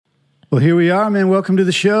Well, here we are, man. Welcome to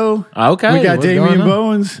the show. Okay. We got Damian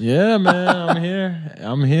Bowens. Yeah, man.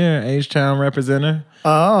 I'm here. H-Town representative.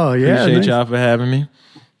 Oh, yeah. Appreciate y'all for having me.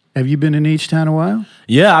 Have you been in H-Town a while?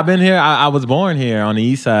 Yeah, I've been here. I was born here on the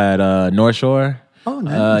east side, North Shore. Oh,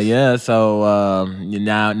 nice. Yeah, so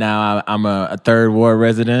now I'm a third ward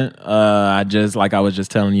resident. I was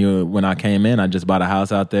just telling you when I came in, I just bought a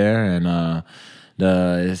house out there, and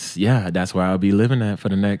that's where I'll be living at for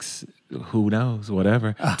the next, who knows,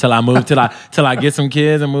 whatever, till I get some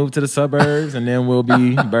kids and move to the suburbs, and then we'll be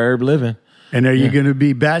burb living. And are you going to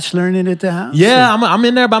be bacheloring it at the house? Yeah, I'm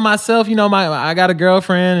in there by myself. You know, I got a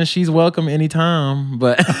girlfriend and she's welcome anytime.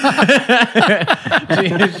 But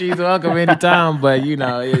she's welcome anytime. But you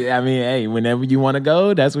know, I mean, hey, whenever you want to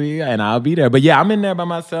go, that's where you, and I'll be there. But yeah, I'm in there by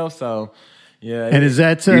myself. So yeah. And is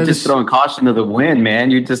that you're just throwing caution to the wind,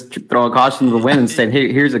 man? You're just throwing caution to the wind and saying,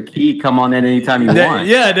 "Hey, here's a key. Come on in anytime you want."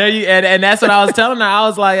 Yeah, there you. And that's what I was telling her. I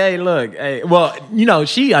was like, "Hey, look, hey." Well, you know,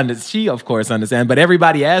 she of course understands. But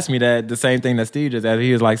everybody asked me the same thing that Steve just asked.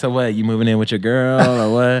 He was like, "So what? You moving in with your girl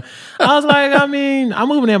or what?" I was like, "I mean, I'm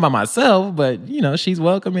moving in by myself, but you know, she's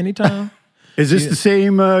welcome anytime." Is this the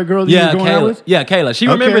same girl that you were going out with? Yeah, Kayla. She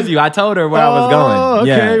remembers you. I told her where I was going. Oh,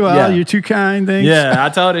 okay. Yeah, well, you're too kind. Thanks. Yeah, I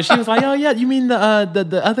told her. She was like, "Oh, yeah, you mean the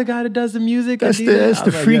other guy that does the music?" That's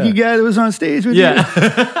the freaky guy that was on stage with you?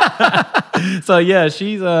 Yeah. So, yeah,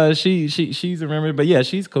 she's remembered. But, yeah,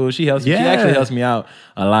 she's cool. She helps me. She actually helps me out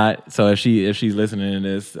a lot. So, if she's listening to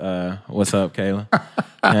this, what's up, Kayla?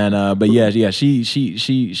 And but, yeah,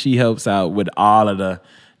 she helps out with all of the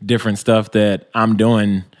different stuff that I'm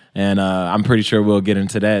doing. And I'm pretty sure we'll get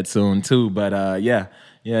into that soon too. But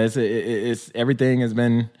it's everything has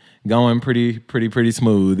been going pretty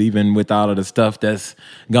smooth, even with all of the stuff that's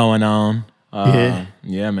going on.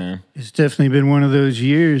 Yeah, man. It's definitely been one of those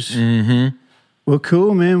years. Mm-hmm. Well,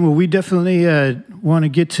 cool, man. Well, we definitely want to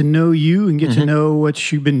get to know you and get to know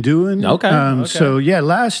what you've been doing. Okay. So yeah,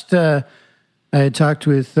 last I had talked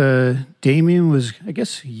with Damian was I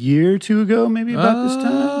guess a year or two ago, maybe about this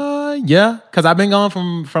time. Yeah, because I've been gone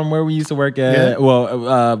from where we used to work at,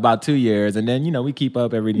 about 2 years, and then, you know, we keep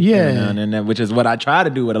up every now and then, which is what I try to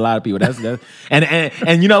do with a lot of people. That's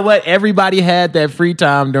and you know what? Everybody had that free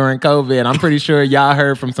time during COVID. I'm pretty sure y'all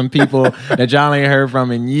heard from some people that y'all ain't heard from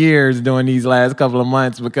in years during these last couple of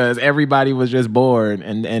months because everybody was just bored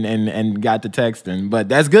and got to texting. But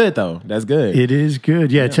that's good, though. That's good. It is good.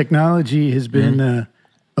 Yeah, technology has been...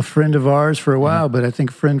 a friend of ours for a while, but I think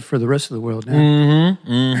a friend for the rest of the world now.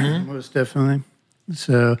 Most definitely.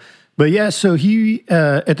 So, but yeah, so he,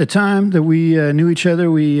 at the time that we knew each other,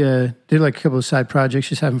 we did like a couple of side projects,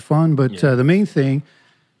 just having fun. But the main thing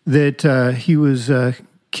that he was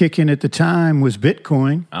kicking at the time was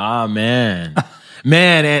Bitcoin. Oh, man.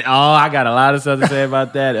 Man, and I got a lot of stuff to say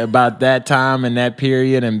about that time and that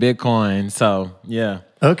period and Bitcoin. So, yeah.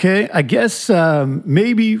 Okay, I guess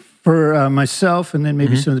maybe for myself and then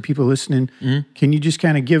maybe some of the people listening, can you just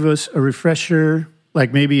kind of give us a refresher,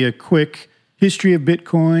 like maybe a quick history of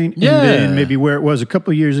Bitcoin and then maybe where it was a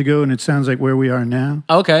couple of years ago and it sounds like where we are now?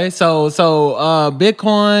 Okay, so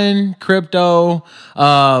Bitcoin, crypto,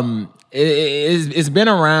 it's been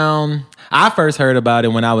around. I first heard about it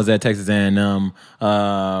when I was at Texas A&M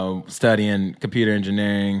studying computer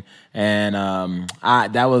engineering, and I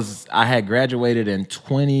had graduated in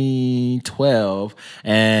 2012,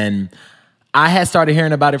 and I had started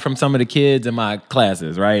hearing about it from some of the kids in my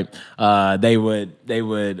classes. Right, they would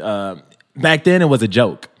back then it was a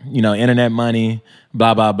joke, you know, internet money,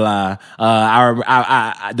 blah blah blah.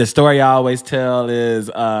 The story I always tell is.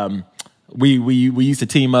 We used to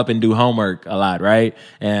team up and do homework a lot, right?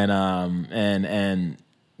 And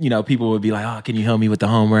you know, people would be like, "Oh, can you help me with the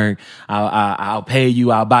homework? I'll pay you.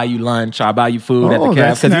 I'll buy you lunch. I'll buy you food at the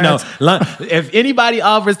cafe." Because nice. You know, if anybody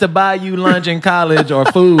offers to buy you lunch in college or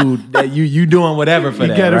food, that you doing whatever for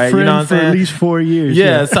that, got a right? friend You know what I'm for saying? At least 4 years.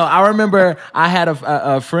 Yeah. So I remember I had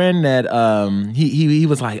a friend that he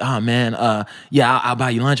was like, "Oh man, I'll buy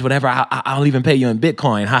you lunch, whatever. I'll even pay you in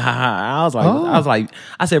Bitcoin." Ha ha ha.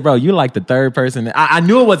 I said, "Bro, you're like the third person." I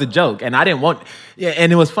knew it was a joke, and I didn't want. Yeah,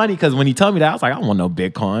 and it was funny because when he told me that, I was like, "I don't want no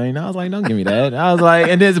Bitcoin." I was like, "Don't give me that." I was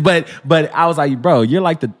like, but I was like, "Bro, you're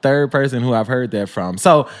like the third person who I've heard that from."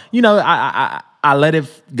 So, you know, I let it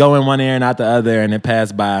go in one ear and out the other, and it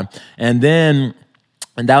passed by. And then,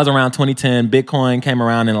 and that was around 2010. Bitcoin came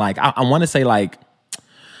around in like, I want to say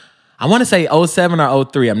 07 or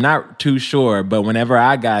 03. I'm not too sure, but whenever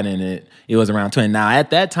I got in it, it was around 20. Now,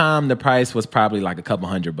 at that time, the price was probably like a couple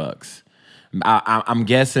 $100. I'm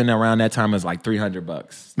guessing around that time it was like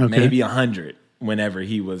 $300, maybe $100. whenever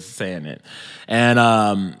he was saying it.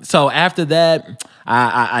 And so after that,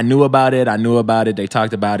 I knew about it. They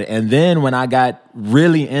talked about it. And then when I got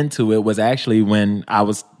really into it was actually when I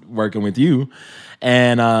was working with you.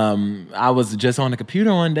 And I was just on the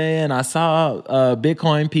computer one day and I saw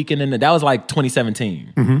Bitcoin peaking that was like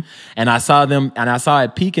 2017. Mm-hmm. And I saw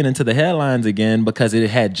it peaking into the headlines again because it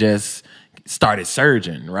had just started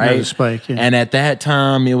surging, right? Another spike, yeah. And at that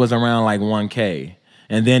time it was around like 1K.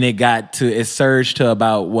 And then it surged to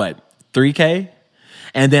about what, 3K?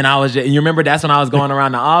 And then you remember that's when I was going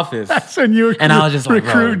around the office. That's when you were and I was just like,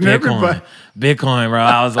 bro, recruiting everybody. Bitcoin, bro.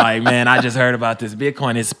 I was like, man, I just heard about this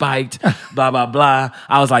Bitcoin. It spiked, blah, blah, blah.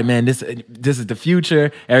 I was like, man, this is the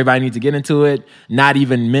future. Everybody needs to get into it. Not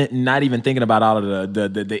even thinking about all of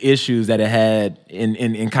the issues that it had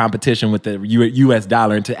in competition with the US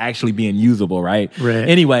dollar into actually being usable, right? Right.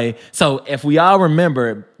 Anyway, so if we all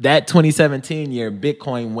remember that 2017 year,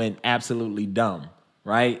 Bitcoin went absolutely dumb.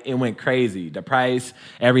 Right? It went crazy. The price,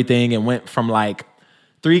 everything, it went from like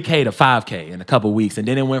 3K to 5K in a couple of weeks. And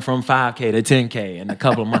then it went from 5K to 10K in a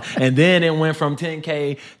couple of months. And then it went from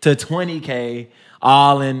 10K to 20K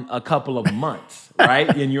all in a couple of months. Right?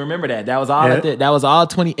 And you remember that. That was all that was all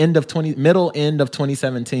middle end of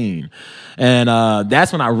 2017. And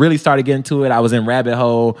that's when I really started getting to it. I was in rabbit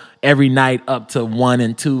hole every night up to 1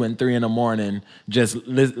 and 2 and 3 in the morning, just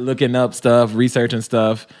looking up stuff, researching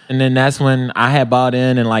stuff. And then that's when I had bought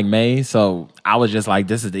in like May. So I was just like,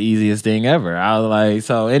 this is the easiest thing ever. I was like,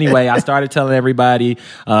 so anyway, I started telling everybody.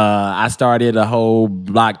 I started a whole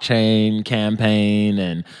blockchain campaign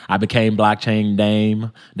and I became Blockchain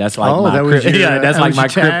Dame. That's like that's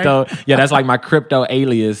like my crypto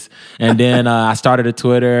alias. And then I started a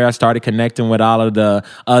Twitter. I started connecting with all of the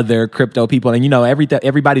other crypto people. And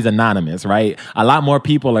everybody's anonymous, right? A lot more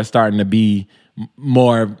people are starting to be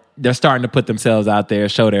they're starting to put themselves out there,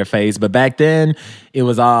 show their face. But back then it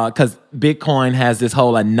was all because Bitcoin has this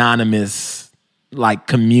whole anonymous like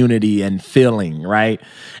community and feeling, right?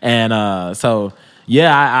 And so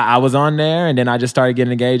yeah, I was on there, and then I just started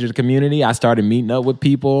getting engaged with the community. I started meeting up with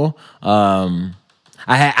people.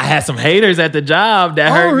 I had some haters at the job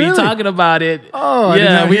that heard me talking about it. Oh,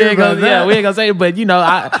 yeah, we ain't gonna say it, but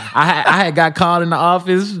I had got called in the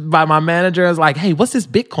office by my manager. I was like, "Hey, what's this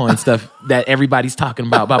Bitcoin stuff that everybody's talking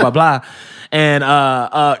about?" Blah blah blah. And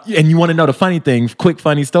you want to know the funny thing? Quick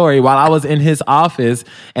funny story. While I was in his office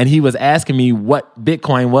and he was asking me what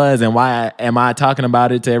Bitcoin was and why am I talking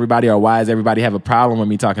about it to everybody, or why does everybody have a problem with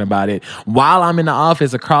me talking about it? While I'm in the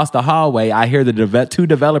office across the hallway, I hear the two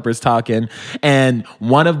developers talking, and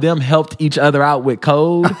one of them helped each other out with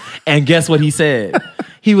code. And guess what he said?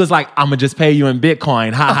 He was like, "I'm gonna just pay you in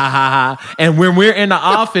Bitcoin." Ha ha ha ha. And when we're in the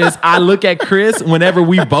office, I look at Chris whenever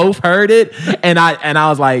we both heard it, and I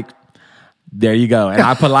was like, there you go. And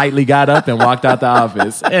I politely got up and walked out the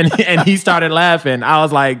office. And he started laughing. I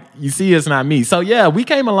was like, you see, it's not me. So yeah, we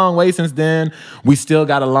came a long way since then. We still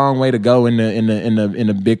got a long way to go in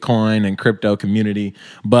the Bitcoin and crypto community.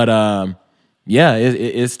 But yeah,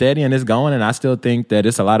 it's steady and it's going, and I still think that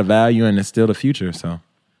it's a lot of value and it's still the future.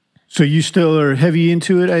 So you still are heavy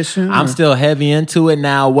into it, I assume? I'm still heavy into it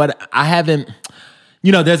now. What I haven't,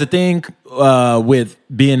 there's a thing with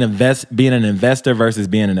being an investor versus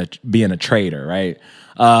being a trader, right?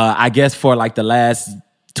 I guess for like the last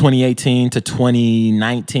 2018 to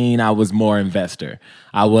 2019, I was more investor.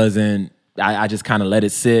 I just kind of let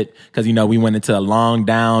it sit because, we went into a long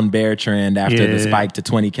down bear trend after the spike to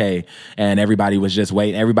 20K, and everybody was just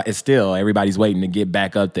waiting. Everybody's waiting to get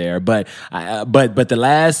back up there. But the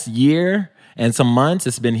last year and some months,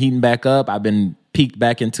 it's been heating back up. I've been peeked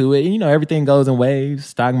back into it. Everything goes in waves,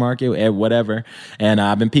 stock market, whatever. And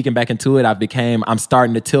I've been peeking back into it. I'm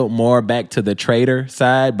starting to tilt more back to the trader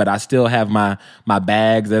side, but I still have my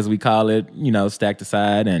bags, as we call it, stacked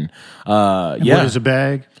aside. And what is a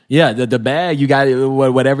bag? Yeah, the bag, you got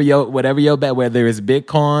whatever your bag, whether it's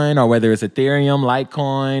Bitcoin or whether it's Ethereum,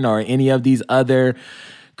 Litecoin, or any of these other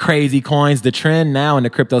crazy coins. The trend now in the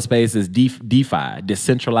crypto space is DeFi,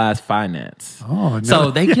 decentralized finance. Oh, no. So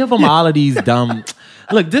they give them all of these dumb.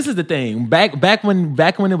 Look, this is the thing. Back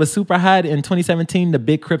when it was super hot in 2017, the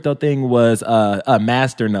big crypto thing was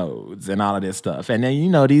master nodes and all of this stuff. And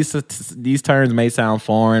then these terms may sound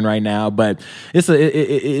foreign right now, but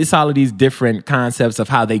it's all of these different concepts of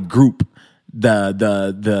how they group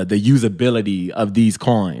the usability of these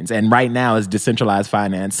coins. And right now is decentralized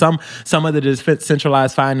finance. Some of the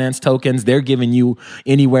decentralized finance tokens, they're giving you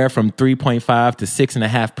anywhere from 3.5 to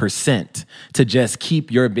 6.5% to just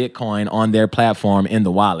keep your Bitcoin on their platform in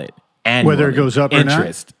the wallet. Annually. Whether it goes up or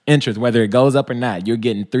not? Interest, whether it goes up or not, you're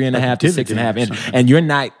getting 3.5 to 6.5, and you're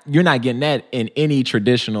not getting that in any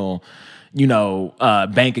traditional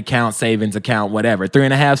bank account, savings account, whatever,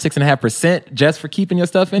 3.5%, 6.5% just for keeping your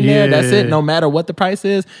stuff in there. That's it. No matter what the price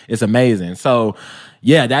is, it's amazing. So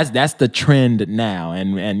yeah, that's the trend now.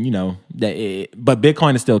 And but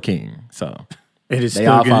Bitcoin is still king. So it is. They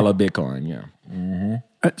all follow Bitcoin. Yeah.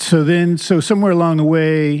 Mm-hmm. So somewhere along the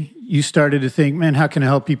way, you started to think, man, how can I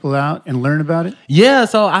help people out and learn about it? Yeah,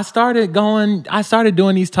 so I started doing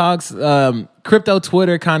these talks. Crypto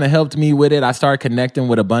Twitter kind of helped me with it. I started connecting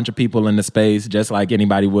with a bunch of people in the space, just like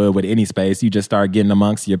anybody would with any space. You just start getting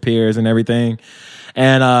amongst your peers and everything.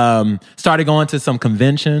 And started going to some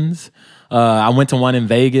conventions. I went to one in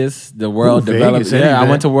Vegas, the World Development. Yeah, I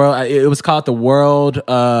went to World. It was called the Worldwide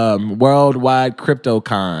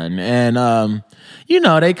CryptoCon, and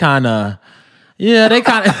they kind of. Yeah,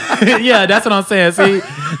 yeah, that's what I'm saying. See,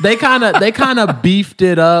 they kind of beefed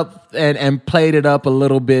it up and played it up a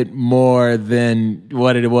little bit more than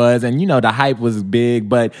what it was. And, the hype was big.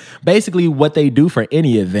 But basically what they do for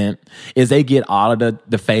any event is they get all of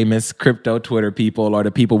the famous crypto Twitter people or the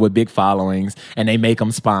people with big followings, and they make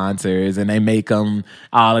them sponsors, and they make them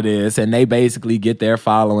all of this. And they basically get their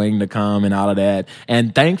following to come and all of that.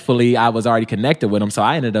 And thankfully, I was already connected with them. So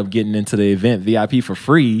I ended up getting into the event VIP for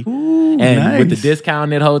free. Ooh, and nice. With the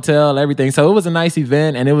discounted hotel, everything. So it was a nice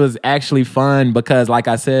event, and it was actually fun because, like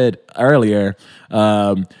I said earlier,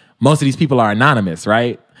 most of these people are anonymous,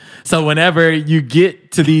 right? So whenever you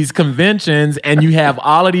get to these conventions and you have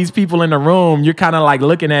all of these people in the room, you're kind of like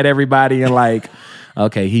looking at everybody and like,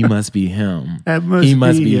 okay, he must be him. He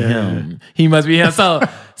must be him. He must be him.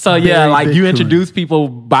 So yeah, like you introduce people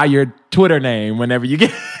by your Twitter name whenever you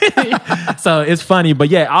get. So it's funny, but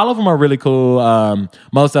yeah, all of them are really cool.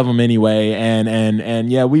 Most of them anyway,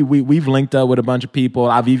 and yeah, we've linked up with a bunch of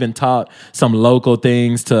people. I've even taught some local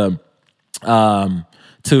things to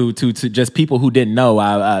just people who didn't know.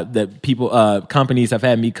 That people, companies have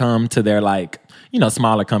had me come to their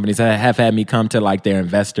smaller companies have had me come to like their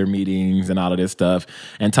investor meetings and all of this stuff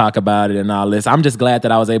and talk about it and all this. I'm just glad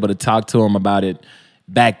that I was able to talk to them about it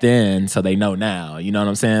back then, so they know now. You know what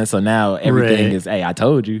I'm saying? So now everything is, hey, I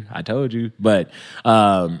told you. But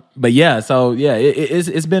yeah, so yeah,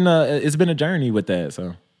 it's been a journey with that.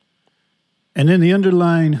 So, and then the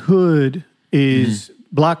underlying hood is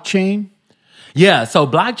blockchain. Yeah, so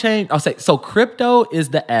blockchain. I'll say so. Crypto is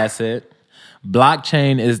the asset.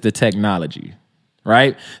 Blockchain is the technology.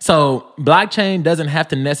 Right? So blockchain doesn't have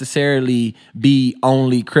to necessarily be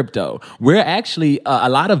only crypto. We're actually, a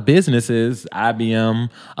lot of businesses,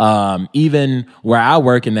 IBM, even where I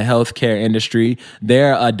work in the healthcare industry,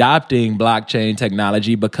 they're adopting blockchain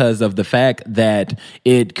technology because of the fact that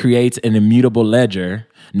it creates an immutable ledger.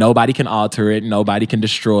 Nobody can alter it. Nobody can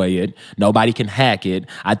destroy it. Nobody can hack it.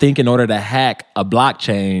 I think in order to hack a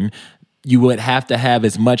blockchain, you would have to have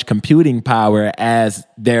as much computing power as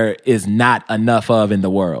there is not enough of in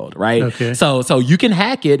the world, right? Okay. So you can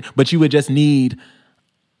hack it, but you would just need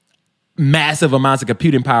massive amounts of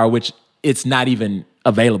computing power, which it's not even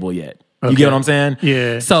available yet. You get what I'm saying?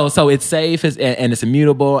 Yeah. So it's safe and it's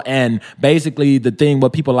immutable. And basically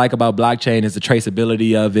what people like about blockchain is the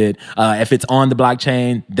traceability of it. If it's on the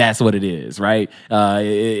blockchain, that's what it is, right?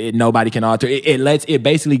 Nobody can alter it. It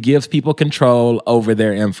basically gives people control over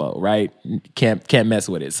their info, right? Can't mess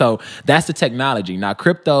with it. So that's the technology. Now,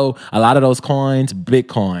 crypto, a lot of those coins,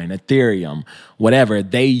 Bitcoin, Ethereum, whatever,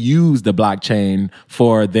 they use the blockchain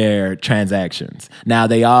for their transactions. Now,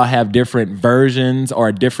 they all have different versions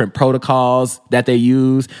or different protocols that they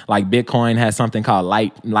use. Like Bitcoin has something called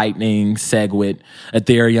Lightning, SegWit.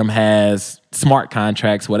 Ethereum has smart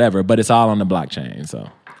contracts, whatever, but it's all on the blockchain. So,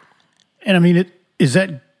 and I mean, is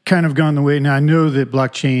that kind of gone the way? Now, I know that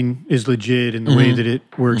blockchain is legit in the way that it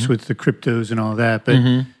works with the cryptos and all that, but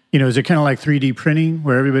is it kind of like 3D printing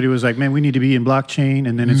where everybody was like, man, we need to be in blockchain,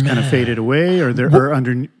 and then it's kind of faded away, or there are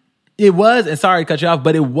under? It was, and sorry to cut you off,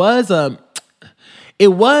 but it was a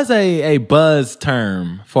buzz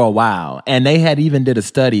term for a while. And they had even did a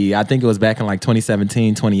study, I think it was back in like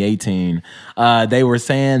 2017, 2018. They were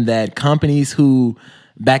saying that companies who,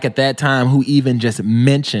 back at that time, who even just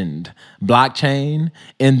mentioned blockchain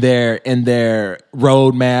in their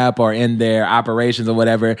roadmap or in their operations or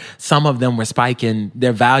whatever, some of them were spiking,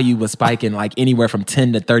 their value was spiking like anywhere from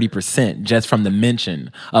 10 to 30% just from the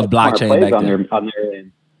mention of blockchain back then. On their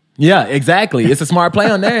end. Yeah, exactly. It's a smart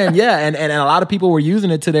play on there, and yeah, and a lot of people were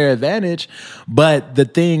using it to their advantage. But the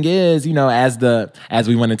thing is, as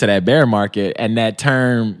we went into that bear market and that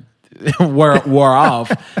term wore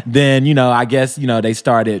off, then I guess they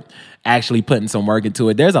started actually putting some work into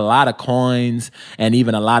it. There's a lot of coins and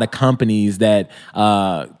even a lot of companies that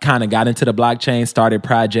kind of got into the blockchain, started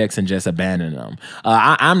projects, and just abandoned them.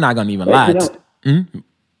 I'm not gonna even lie.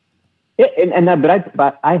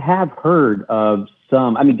 But I have heard of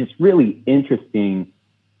some, I mean, just really interesting,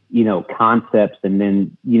 concepts. And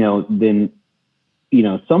then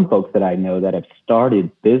some folks that I know that have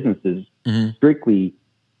started businesses strictly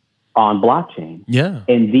on blockchain. Yeah.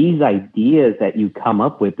 And these ideas that you come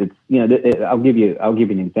up with, it's, I'll give you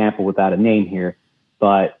an example without a name here,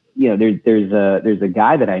 but there's a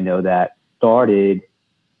guy that I know that started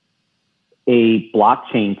a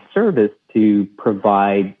blockchain service to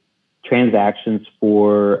provide transactions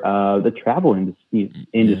for the travel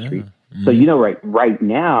industry. Yeah. So, right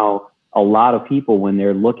now, a lot of people, when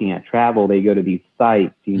they're looking at travel, they go to these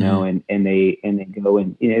sites, and they go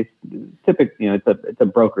and it's typically, it's a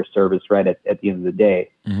broker service right at the end of the day.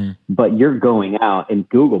 Mm-hmm. But you're going out, and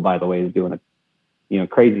Google, by the way, is doing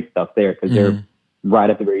crazy stuff there because they're right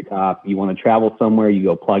at the very top. You want to travel somewhere, you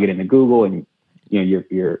go plug it into Google, and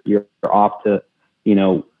you're off to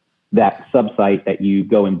that sub-site that you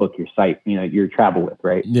go and book your site, your travel with,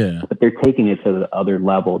 right? Yeah. But they're taking it to the other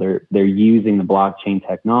level. They're using the blockchain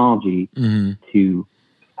technology to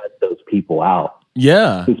cut those people out.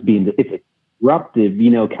 Yeah. It's a disruptive,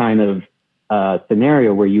 kind of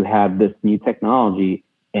scenario where you have this new technology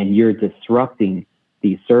and you're disrupting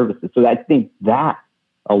these services. So I think that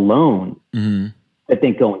alone, I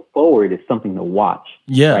think going forward is something to watch.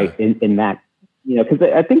 Yeah. Right. In that, because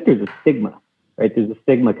I think there's a stigma. Right, there's a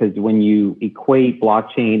stigma because when you equate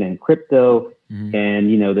blockchain and crypto, and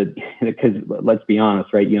because let's be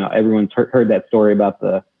honest, right? Everyone's heard that story about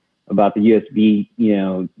the USB,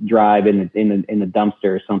 drive in the dumpster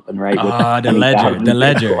or something, right? The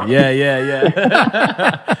ledger,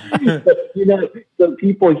 yeah. But, so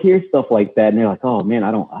people hear stuff like that, and they're like, "Oh man, I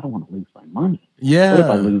don't want to lose my money." Yeah, what if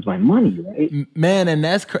I lose my money, right? Man, and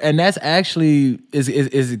that's actually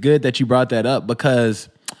is good that you brought that up because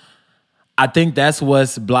I think that's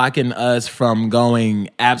what's blocking us from going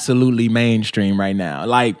absolutely mainstream right now.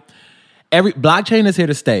 Like blockchain is here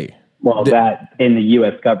to stay. Well, that in the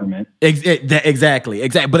U.S. government. Exactly.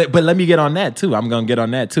 But let me get on that too. I'm going to get on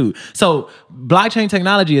that too. So blockchain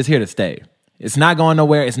technology is here to stay. It's not going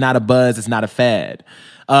nowhere. It's not a buzz. It's not a fad.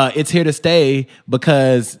 It's here to stay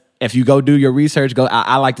because if you go do your research,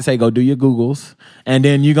 I like to say go do your Googles, and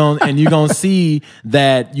then you're gonna see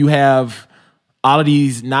that you have all of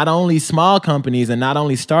these, not only small companies and not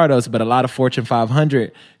only startups, but a lot of Fortune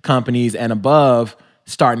 500 companies and above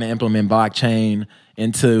starting to implement blockchain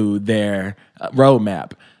into their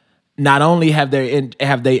roadmap. Not only have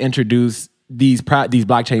they introduced these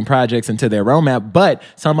blockchain projects into their roadmap, but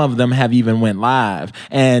some of them have even went live.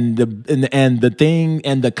 And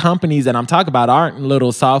the companies that I'm talking about aren't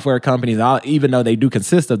little software companies, even though they do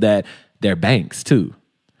consist of that. They're banks too.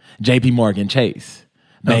 JP Morgan Chase,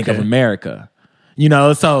 Bank of America.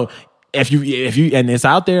 So if you and it's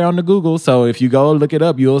out there on the Google, so if you go look it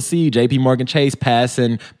up, you'll see JP Morgan Chase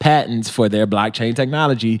passing patents for their blockchain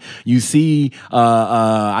technology. You see,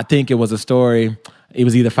 I think it was a story. It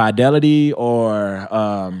was either Fidelity or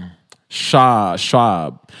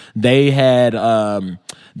Schwab. They had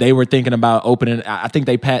they were thinking about opening. I think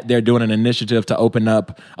they're doing an initiative to opening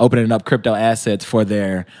up crypto assets for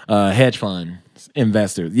their hedge fund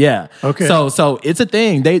investors. Yeah. Okay. So it's a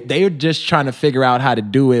thing. They're just trying to figure out how to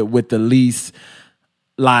do it with the least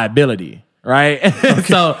liability, right?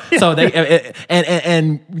 Okay. So they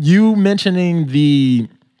and you mentioning the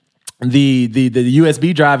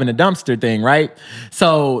USB drive in the dumpster thing, right?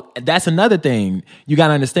 So that's another thing. You got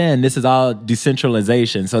to understand this is all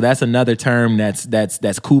decentralization. So that's another term that's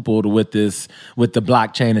coupled with the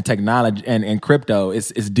blockchain and technology and crypto. It's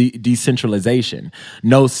decentralization.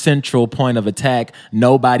 No central point of attack.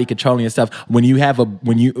 Nobody controlling your stuff. When you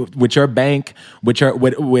with your bank, with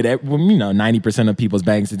 90% of people's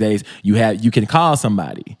banks today, you can call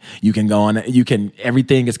somebody. You can go on.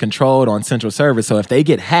 Everything is controlled on central servers. So if they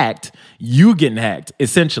get hacked, you getting hacked,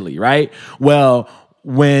 essentially, right? Well,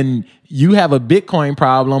 when you have a Bitcoin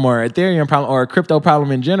problem or Ethereum problem or a crypto problem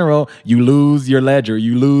in general, you lose your ledger,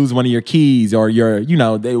 you lose one of your keys or your,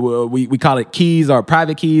 we call it keys or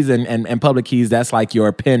private keys and public keys. That's like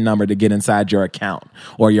your PIN number to get inside your account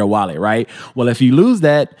or your wallet, right? Well, if you lose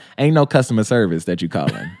that, ain't no customer service that you call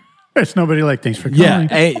in. There's nobody like, thanks for calling.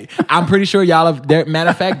 Yeah, I'm pretty sure y'all have. Matter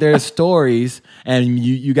of fact, there's stories, and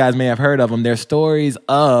you guys may have heard of them. There's stories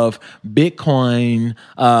of Bitcoin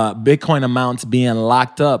amounts being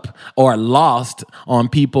locked up or lost on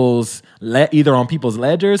either on people's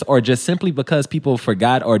ledgers or just simply because people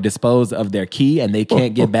forgot or disposed of their key and they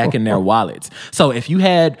can't get back in their wallets. So if you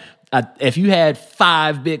had 5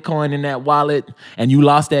 Bitcoin in that wallet and you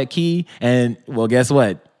lost that key, and well, guess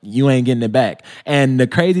what? You ain't getting it back. And the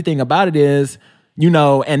crazy thing about it is You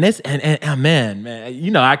know, and this, and man,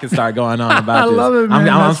 I can start going on about this. I love it, man.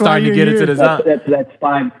 I'm starting to get into this. That's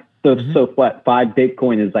fine. So what? 5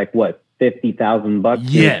 Bitcoin is like what? $50,000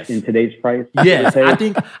 yes. in today's price. Yes, I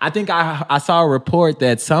think I saw a report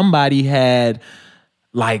that somebody had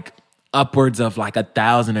like upwards of like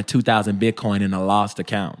 1,000 or 2,000 Bitcoin in a lost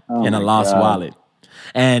account, in a lost wallet,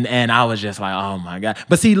 and I was just like, oh my God.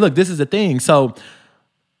 But see, look, this is the thing. So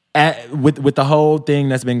with the whole thing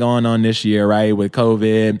that's been going on this year, right, with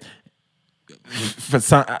COVID, for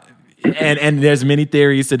some, and there's many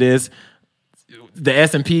theories to this. The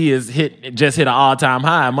S&P just hit an all-time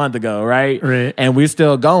high a month ago, right? Right. And we're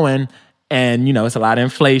still going, and it's a lot of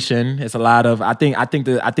inflation. It's a lot of I think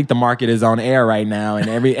the market is on air right now, and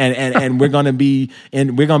and we're gonna be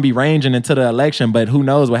ranging into the election, but who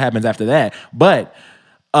knows what happens after that? But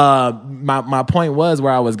my point was,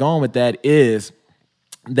 where I was going with that is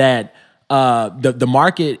that the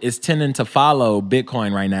market is tending to follow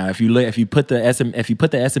Bitcoin right now. If you put the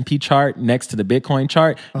S&P chart next to the Bitcoin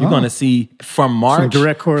chart, you're going to see from March, some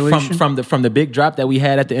direct correlation from the big drop that we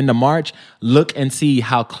had at the end of March. Look and see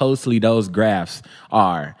how closely those graphs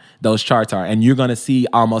are, those charts are, and you're going to see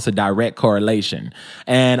almost a direct correlation.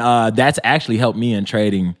 And that's actually helped me in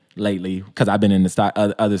trading lately because I've been in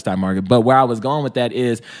the other stock market. But where I was going with that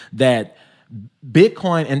is that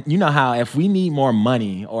Bitcoin, and you know how if we need more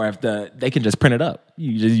money, or if they can just print it up.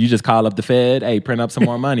 You just call up the Fed, hey, print up some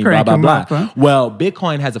more money, blah, blah, blah. Up, huh? Well,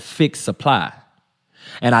 Bitcoin has a fixed supply.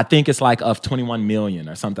 And I think it's like of 21 million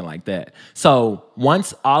or something like that. So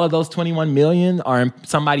once all of those 21 million are in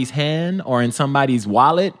somebody's hand or in somebody's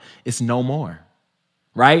wallet, it's no more.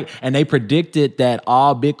 Right? And they predicted that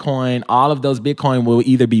all of those Bitcoin will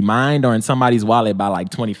either be mined or in somebody's wallet by like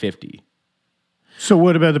 2050. So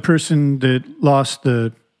what about the person that lost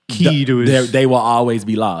the key to his... They will always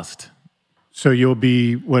be lost. So you'll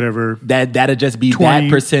be whatever... That'll just be 20,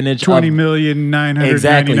 that percentage 20,999,000.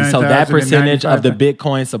 Exactly. So that percentage of the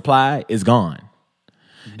Bitcoin supply is gone.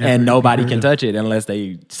 And nobody can touch it unless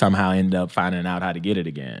they somehow end up finding out how to get it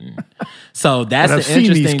again. So that's the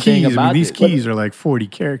interesting thing about these keys are like 40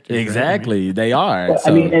 characters. Exactly. Right? They are. Well,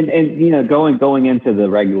 so. I mean, and going into the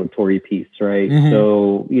regulatory piece, right? Mm-hmm.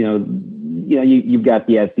 So, you've got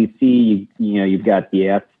the SEC, you've got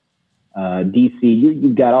the DC,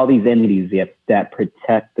 you've got all these entities that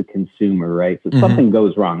protect the consumer, right? So if something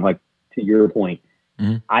goes wrong, like to your point,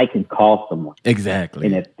 I can call someone. Exactly.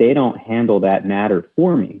 And if they don't handle that matter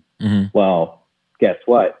for me, well, guess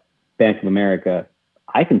what? Bank of America,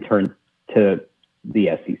 I can turn to the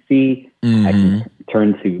SEC. I can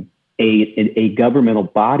turn to a governmental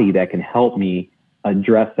body that can help me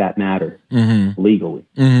address that matter legally.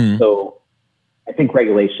 So I think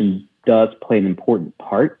regulation does play an important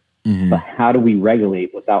part, but how do we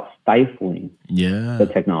regulate without stifling the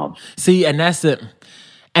technology? See, and that's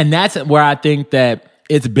where I think that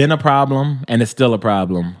it's been a problem and it's still a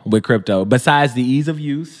problem with crypto. Besides the ease of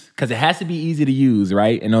use, because it has to be easy to use,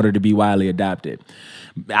 right, in order to be widely adopted.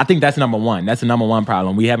 I think that's number one. That's the number one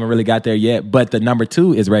problem. We haven't really got there yet. But the number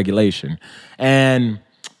two is regulation. And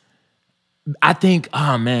I think,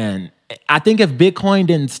 I think if Bitcoin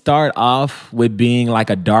didn't start off with being like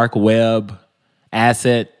a dark web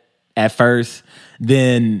asset at first,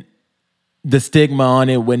 then the stigma on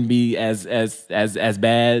it wouldn't be as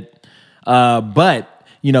bad. But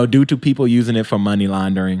due to people using it for money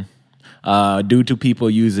laundering, due to people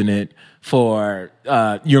using it for,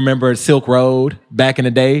 you remember Silk Road back in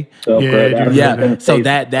the day? Yeah. So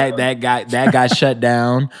that got shut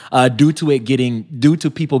down due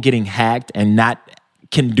to people getting hacked and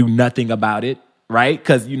can do nothing about it. Right?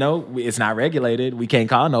 Because, it's not regulated. We can't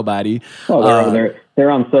call nobody. Well,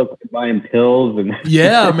 they're on Silk buying pills.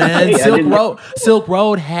 Yeah, man. Silk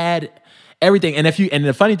Road had everything. And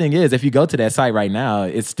the funny thing is, if you go to that site right now,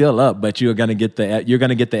 it's still up, but you're gonna get the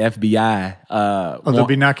FBI. They'll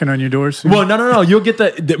be knocking on your door soon. Well, no. You'll get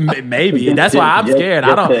the maybe. That's why I'm scared.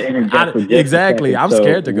 Exactly. I'm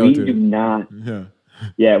scared to go to. Do not.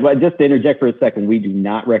 Yeah, well, just to interject for a second, we do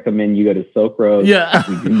not recommend you go to Silk Road. Yeah.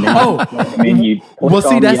 We do not recommend you. Well,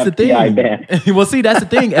 see, that's the thing. Well, see, that's the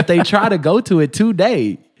thing. If they try to go to it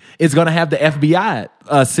today, it's going to have the FBI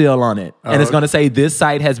seal on it. And it's going to say this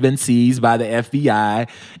site has been seized by the FBI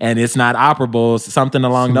and it's not operable, something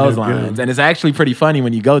along those lines. And it's actually pretty funny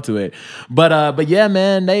when you go to it. But yeah,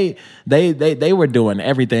 man, they were doing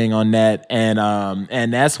everything on that. And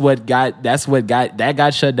that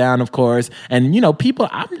got shut down, of course. And, people,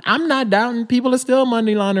 I'm not doubting people are still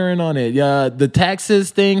money laundering on it. The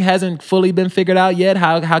taxes thing hasn't fully been figured out yet.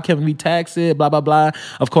 How can we tax it? Blah, blah, blah.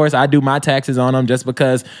 Of course, I do my taxes on them just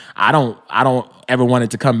because I don't ever want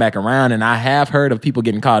it to come back around, and I have heard of people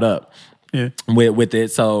getting caught up with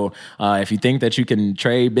it. So if you think that you can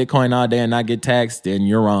trade Bitcoin all day and not get taxed, then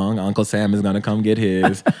you're wrong. Uncle Sam is going to come get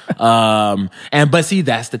his. But see,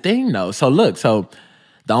 that's the thing though. So look,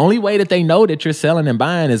 the only way that they know that you're selling and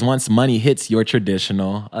buying is once money hits your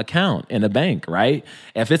traditional account in a bank, right?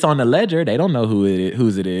 If it's on the ledger, they don't know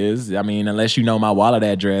whose it is. I mean, unless you know my wallet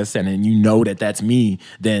address and then you know that that's me,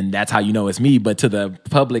 then that's how you know it's me. But to the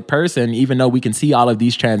public person, even though we can see all of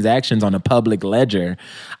these transactions on a public ledger,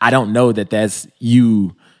 I don't know that that's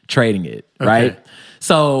you trading it, right?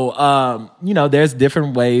 So, there's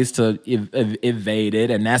different ways to evade it,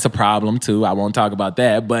 and that's a problem too. I won't talk about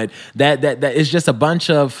that, but that is just a bunch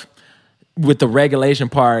of, with the regulation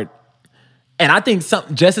part. And I think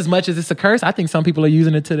just as much as it's a curse, I think some people are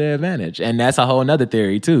using it to their advantage. And that's a whole nother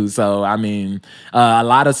theory too. So, I mean, a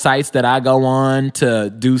lot of sites that I go on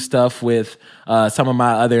to do stuff with some of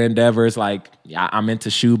my other endeavors, like I'm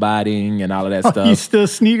into shoe botting and all of that stuff. You still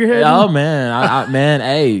sneakerhead? Oh, man.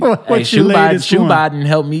 Hey, shoe botting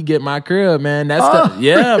helped me get my crib, man. That's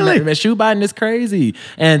really? Man, shoe botting is crazy.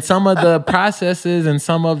 And some of the processes and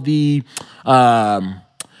some of the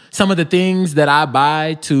things that I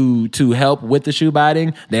buy to help with the shoe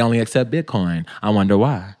botting, they only accept Bitcoin. I wonder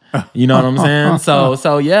why. You know what I'm saying?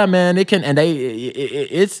 So yeah, man, it can, and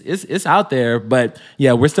it's out there, but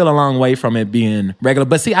yeah, we're still a long way from it being regular.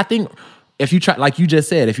 But see, I think if you try, like you just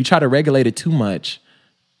said, if you try to regulate it too much,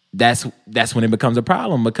 that's when it becomes a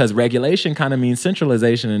problem, because regulation kind of means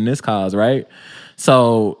centralization in this cause, right?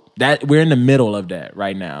 So that we're in the middle of that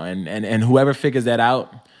right now, and whoever figures that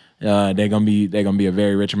out, they're gonna be a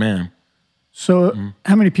very rich man. So,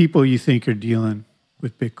 how many people you think are dealing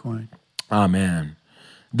with Bitcoin? Oh man,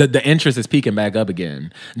 the interest is peaking back up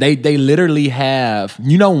again. They literally have,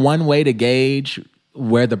 one way to gauge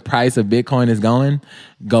where the price of Bitcoin is going.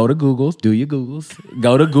 Go to Google, do your Googles.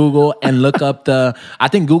 Go to Google and look up I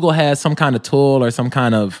think Google has some kind of tool or some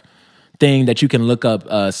kind of thing that you can look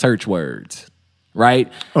up search words.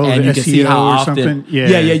 Right? Oh, and you can see how often. Something?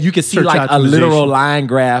 Yeah. You can see Search like a literal line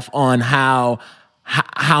graph on how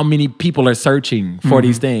many people are searching for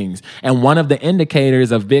these things. And one of the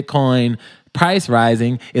indicators of Bitcoin price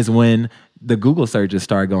rising is when the Google searches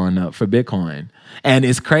start going up for Bitcoin. And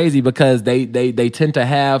it's crazy because they tend to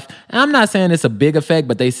have, and I'm not saying it's a big effect,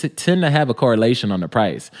 but they tend to have a correlation on the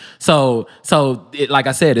price. So like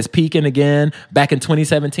I said, it's peaking again. Back in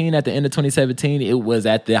 2017, at the end of 2017, it was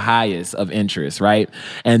at the highest of interest, right?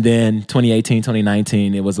 And then 2018,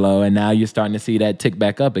 2019, it was low. And now you're starting to see that tick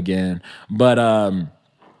back up again. But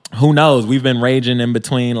who knows? We've been raging in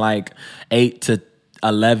between like 8 to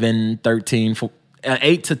 11, 13,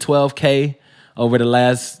 8 to 12K over the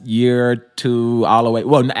last year or two, all the way.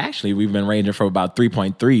 Well, actually, we've been ranging from about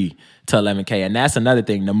 3.3 to 11K, and that's another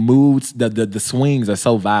thing. The moods, the swings are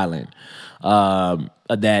so violent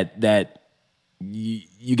that you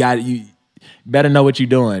better know what you're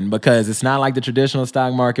doing, because it's not like the traditional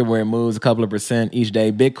stock market where it moves a couple of percent each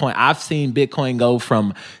day. Bitcoin, I've seen Bitcoin go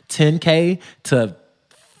from 10K to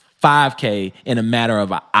 5K in a matter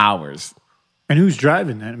of hours. And who's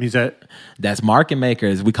driving that? I mean, that's market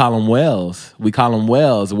makers. We call them whales.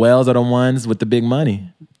 Whales are the ones with the big money.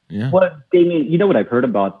 Yeah. Well, Damien, what I've heard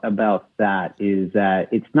about that is that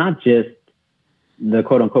it's not just the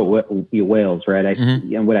quote unquote whales, right?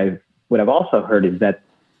 And what I've also heard is that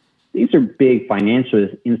these are big financial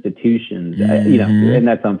institutions, and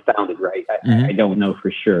that's unfounded, right? I don't know for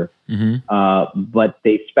sure, but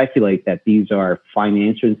they speculate that these are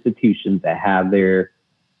financial institutions that have their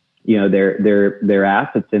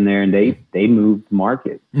assets in there, and they move the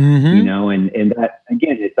market, and that,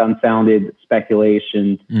 again, it's unfounded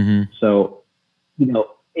speculation. So,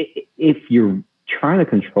 if you're trying to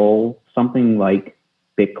control something like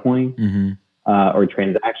Bitcoin, or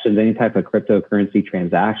transactions, any type of cryptocurrency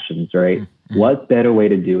transactions, right? What better way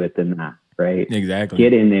to do it than that, right? Exactly.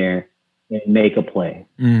 Get in there and make a play.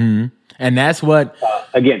 And that's what,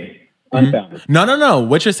 again, unfounded. No.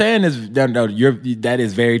 What you're saying is that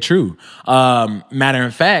is very true. Matter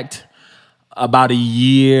of fact, about a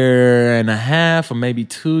year and a half or maybe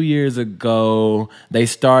 2 years ago, they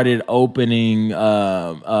started opening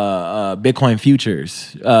Bitcoin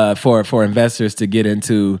futures for investors to get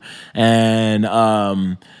into, and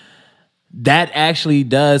that actually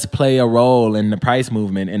does play a role in the price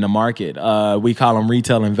movement in the market. We call them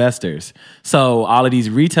retail investors. So all of these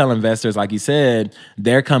retail investors, like you said,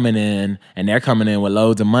 they're coming in with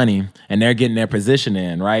loads of money, and they're getting their position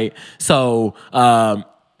in, right? So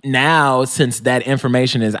now, since that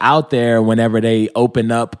information is out there, whenever they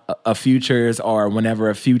open up a futures, or whenever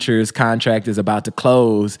a futures contract is about to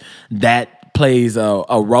close, that plays a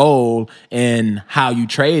role in how you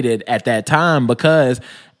trade it at that time, because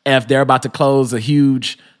if they're about to close a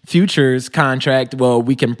huge futures contract, well,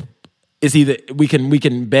 we can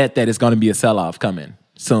bet that it's going to be a sell-off coming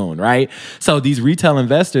soon, right? So these retail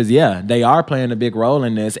investors, they are playing a big role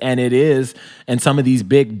in this, and it is, and some of these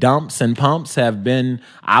big dumps and pumps have been,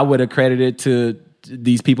 I would accredit it to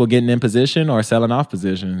these people getting in position or selling off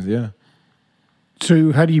positions,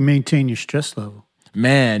 So how do you maintain your stress level?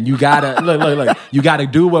 Man, you gotta look. You gotta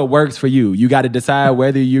do what works for you. You gotta decide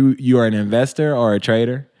whether you are an investor or a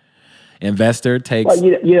trader. Investor takes. Well,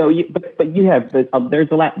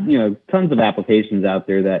 there's a lot, tons of applications out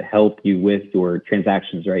there that help you with your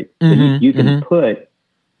transactions, right? So you can put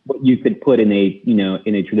what you could put in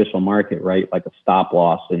a traditional market, right? Like a stop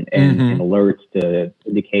loss and alerts to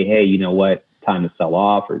indicate, hey, you know what, time to sell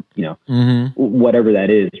off, or whatever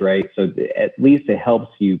that is, right? So at least it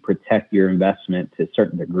helps you protect your investment to a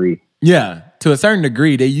certain degree. Yeah, to a certain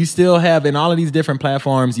degree, that you still have in all of these different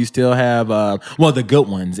platforms. You still have the good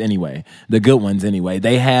ones anyway.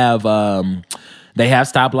 They have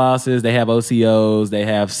stop losses, they have OCOs, they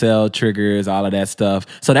have sell triggers, all of that stuff.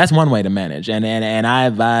 So that's one way to manage. And I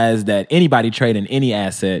advise that anybody trading any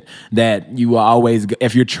asset, that you will always,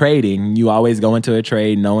 if you're trading, you always go into a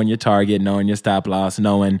trade knowing your target, knowing your stop loss,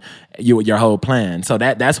 knowing your whole plan. So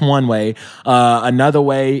that's one way. Another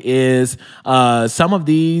way is some of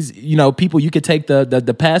these, people, you could take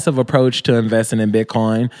the passive approach to investing in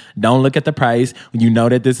Bitcoin. Don't look at the price. You know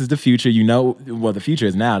that this is the future. The future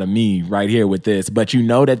is now to me right here with this. But you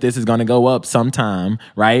know that this is going to go up sometime,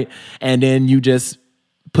 right? And then you just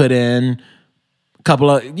put in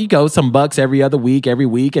some bucks every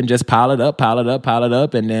week, and just pile it up,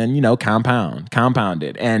 and then, compound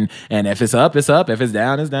it. And if it's up, it's up. If it's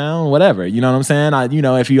down, it's down, whatever. You know what I'm saying?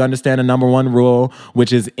 If you understand the number one rule,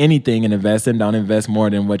 which is anything in investing, don't invest more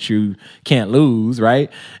than what you can't lose,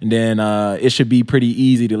 right? And then it should be pretty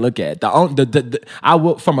easy to look at. I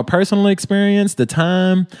will, from a personal experience, the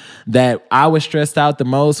time that I was stressed out the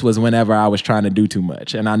most was whenever I was trying to do too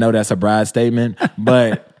much. And I know that's a broad statement,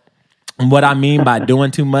 but what I mean by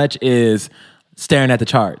doing too much is staring at the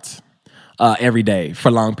charts every day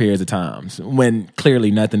for long periods of times when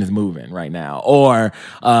clearly nothing is moving right now. Or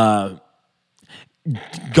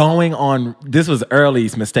going on, this was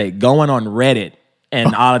Early's mistake, going on Reddit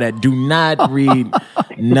and all of that. Do not read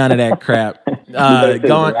none of that crap. Going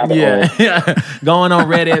on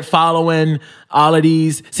Reddit, following all of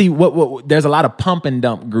these. See, what there's a lot of pump and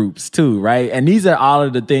dump groups too, right? And these are all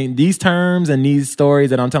of the things, these terms and these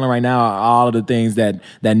stories that I'm telling right now are all of the things that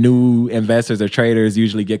new investors or traders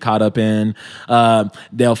usually get caught up in.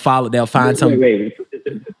 They'll find some. Wait.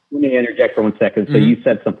 Let me interject for 1 second. So you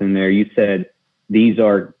said something there. You said these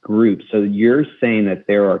are groups. So you're saying that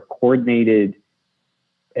there are coordinated,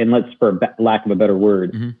 and let's, for lack of a better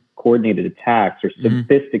word, coordinated attacks or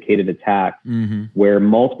sophisticated attacks where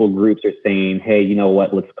multiple groups are saying, hey, you know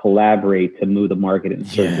what, let's collaborate to move the market in a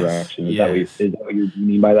certain direction. Is that what you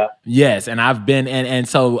mean by that? Yes. And I've been, and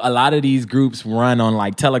so a lot of these groups run on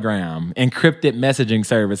like Telegram, encrypted messaging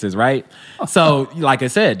services, right? So like I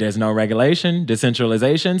said, there's no regulation,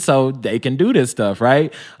 decentralization, so they can do this stuff,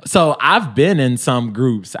 right? So I've been in some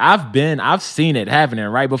groups. I've seen it happening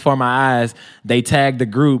right before my eyes. They tag the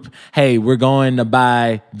group, hey, we're going to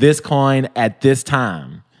buy this coin at this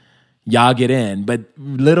time. Y'all get in. But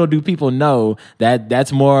little do people know that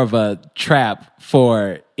that's more of a trap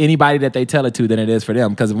for anybody that they tell it to than it is for them.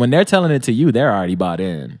 Because when they're telling it to you, they're already bought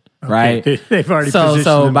in. Right? They've already so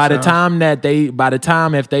themselves. by the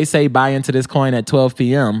time if they say buy into this coin at 12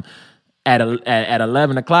 p.m., at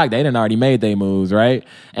 11 o'clock, they done already made their moves, right?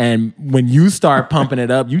 And when you start pumping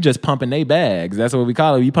it up, you just pumping their bags. That's what we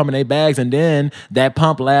call it. You pumping their bags, and then that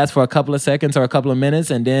pump lasts for a couple of seconds or a couple of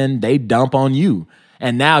minutes, and then they dump on you.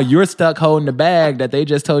 And now you're stuck holding the bag that they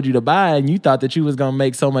just told you to buy, and you thought that you was going to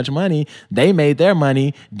make so much money. They made their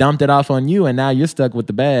money, dumped it off on you, and now you're stuck with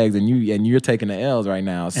the bags, and you're taking the L's right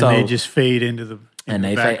now. So and they just fade into the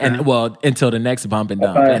until the next bump and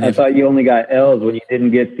dump. I thought you only got L's when you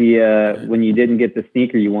didn't get the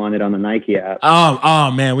sneaker you wanted on the Nike app.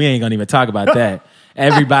 Oh man, we ain't gonna even talk about that.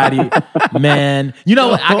 Everybody, man, you know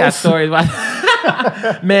what? I got stories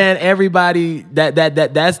about. Man, everybody,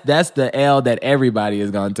 that's the L that everybody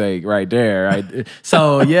is gonna take right there, right?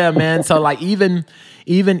 So yeah, man. So like even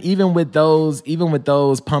with those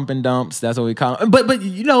pump and dumps, that's what we call them. But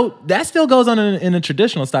that still goes on in the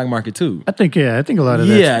traditional stock market too. I think a lot of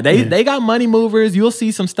that. Yeah, they got money movers. You'll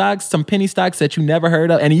see some stocks, some penny stocks that you never heard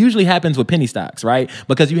of, and it usually happens with penny stocks, right?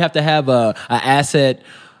 Because you have to have a asset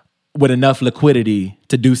with enough liquidity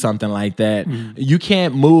to do something like that. You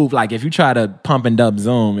can't move, like if you try to pump and dump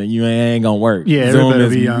Zoom, and you ain't gonna work. Yeah, Zoom everybody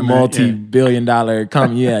is be on that, multi-billion-dollar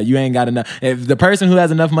company. Yeah, you ain't got enough. If the person who has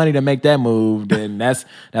enough money to make that move, then that's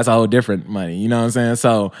a whole different money. You know what I'm saying?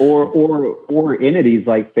 So or entities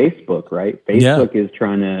like Facebook, right? Facebook is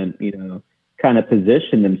trying to, kind of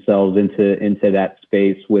position themselves into that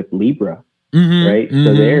space with Libra, right?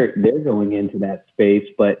 So they're going into that space,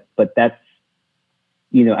 but that's,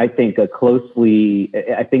 I think that's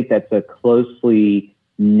a closely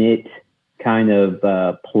knit kind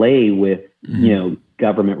of play with,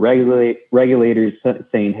 government regulators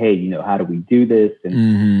saying, hey, how do we do this?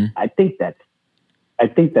 And I think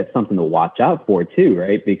that's something to watch out for too,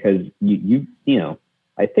 right? Because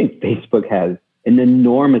I think Facebook has an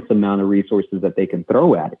enormous amount of resources that they can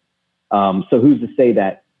throw at it. So who's to say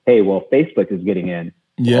that, hey, well, Facebook is getting in.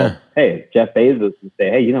 Yeah. Well, hey, Jeff Bezos would say,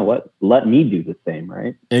 hey, you know what? Let me do the same,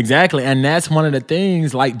 right? Exactly. And that's one of the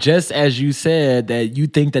things, like just as you said, that you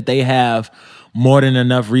think that they have more than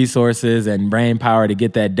enough resources and brain power to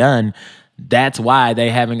get that done. That's why they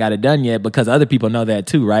haven't got it done yet, because other people know that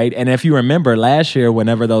too, right? And if you remember last year,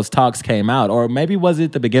 whenever those talks came out, or maybe was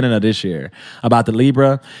it the beginning of this year about the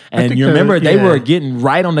Libra, and you remember they were getting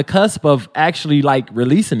right on the cusp of actually like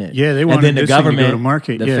releasing it. Yeah, they wanted and then the government government, to go to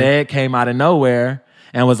market. The Fed came out of nowhere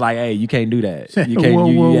and was like, "Hey, you can't do that. You can't."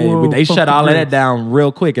 Whoa, they shut all of that down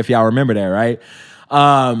real quick. If y'all remember that, right?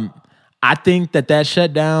 I think that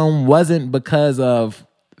shutdown wasn't because of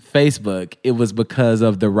Facebook. It was because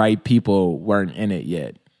of the right people weren't in it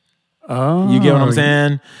yet. Oh, you get what I'm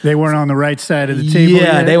saying? They weren't on the right side of the table.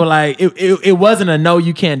 Yeah, yet? they were like, it wasn't a no,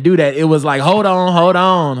 you can't do that. It was like, hold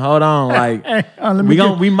on.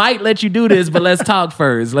 Like, we might let you do this, but let's talk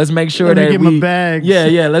first. Let's make sure that get my bags.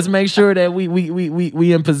 Yeah. Let's make sure that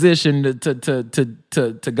we in position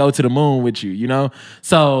to go to the moon with you.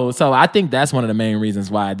 So I think that's one of the main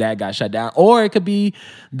reasons why that got shut down. Or it could be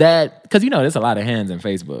that because there's a lot of hands in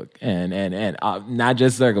Facebook and not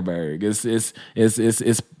just Zuckerberg.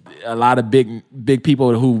 It's a lot of big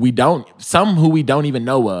people who we don't even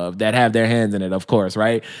know of that have their hands in it, of course,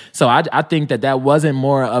 right? So I think that wasn't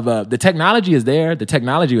more of the technology is there, the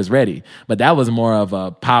technology was ready, but that was more of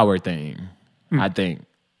a power thing. I think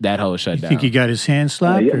that whole shutdown. You think he got his hand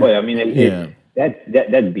slapped? Well, I mean,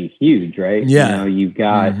 that'd be huge, right? Yeah. You've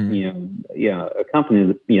got a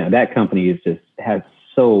company, that company is just has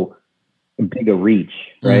so big a reach,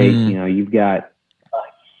 right? You've got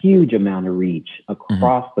huge amount of reach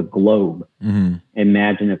across the globe.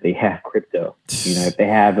 Imagine if they have crypto, if they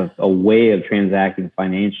have a way of transacting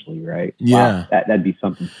financially, right? Yeah. Wow, that'd be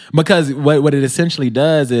something. Because what it essentially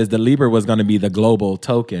does is the Libra was going to be the global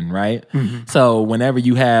token, right? So whenever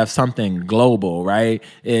you have something global, right,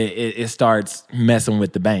 it starts messing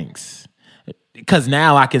with the banks. Because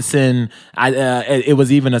now I can send, it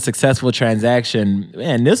was even a successful transaction,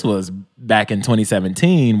 and this was back in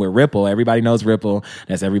 2017 with Ripple. Everybody knows Ripple.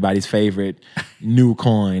 That's everybody's favorite new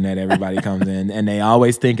coin that everybody comes in. And they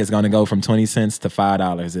always think it's going to go from 20 cents to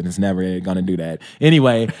 $5, and it's never going to do that.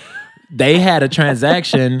 Anyway, they had a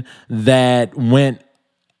transaction that went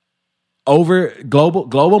over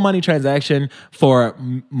global money transaction for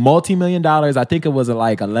multi-million dollars. I think it was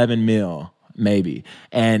like 11 mil, maybe.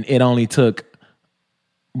 And it only took,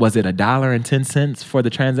 was it $1.10 for the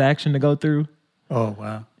transaction to go through? Oh,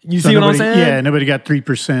 wow. You see what I'm saying? Yeah, nobody got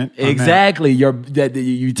 3%. Exactly.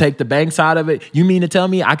 You take the banks out of it. You mean to tell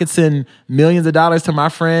me I could send millions of dollars to my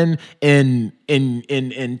friend in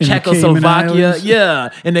Czechoslovakia? Yeah,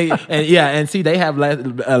 and see, they have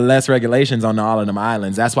less regulations on all of them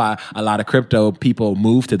islands. That's why a lot of crypto people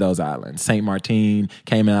move to those islands, Saint Martin,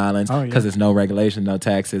 Cayman Islands, because there's no regulation, no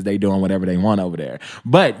taxes. They doing whatever they want over there.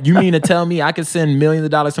 But you mean to tell me I could send millions of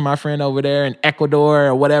dollars to my friend over there in Ecuador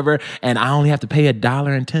or whatever, and I only have to pay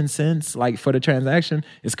 $1.10 like for the transaction?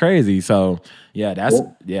 It's crazy. So that's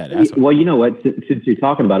well, you know what? Since you're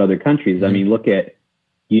talking about other countries, I mean, look at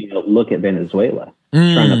Venezuela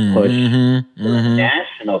trying to push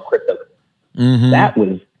national crypto. That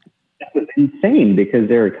was insane because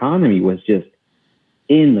their economy was just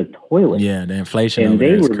in the toilet. Yeah, the inflation over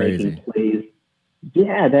there is crazy. Making plays.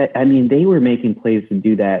 Yeah, they were making plays to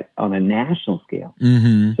do that on a national scale.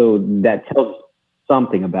 So that tells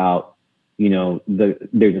something about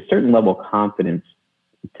there's a certain level of confidence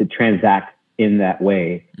to transact in that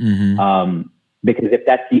way. Because if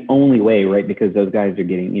that's the only way, right? Because those guys are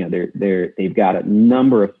getting, they've got a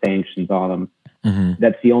number of sanctions on them.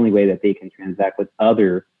 That's the only way that they can transact with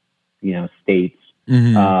other, states,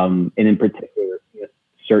 and in particular,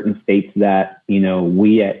 certain states that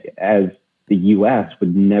we as the U.S.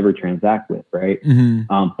 would never transact with, right?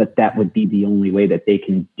 But that would be the only way that they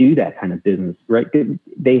can do that kind of business, right?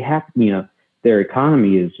 They have, their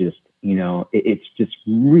economy is just, it's just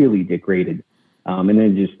really degraded. And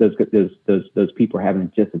then just those people are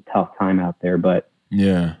having just a tough time out there, but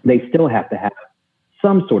they still have to have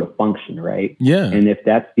some sort of function, right? Yeah. And if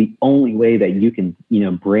that's the only way that you can,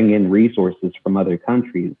 bring in resources from other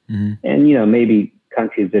countries, and maybe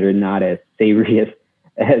countries that are not as savory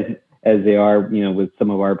as they are, with some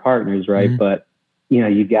of our partners, right? But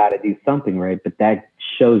you got to do something, right? But that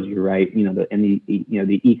shows you, right?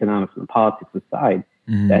 The economics and the politics aside,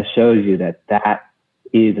 that shows you that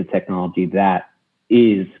is a technology that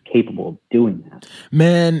is capable of doing that.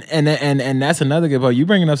 Man, and that's another good point. You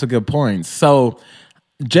bringing up some good points. So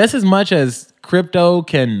just as much as crypto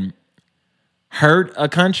can hurt a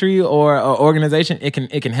country or an organization, it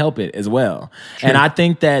can help it as well. True. And I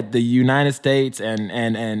think that the United States and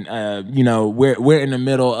we're in the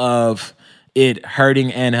middle of it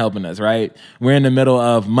hurting and helping us, right? We're in the middle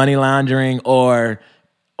of money laundering or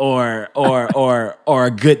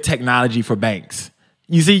good technology for banks.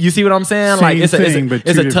 You see what I'm saying? Same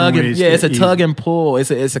it's a tug and pull.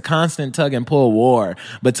 It's a constant tug and pull war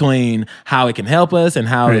between how it can help us and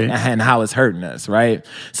how it's hurting us, right?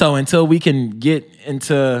 So until we can get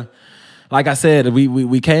into, like I said,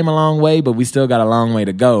 we came a long way, but we still got a long way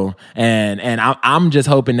to go. And I'm just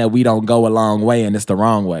hoping that we don't go a long way and it's the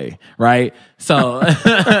wrong way, right? So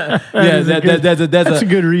that's a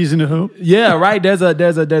good reason to hope. Yeah, right. There's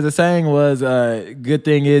a saying was good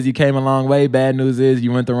thing is you came a long way, bad news is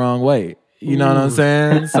you went the wrong way. You know what I'm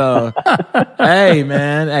saying? So, hey,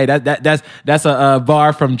 man, that's a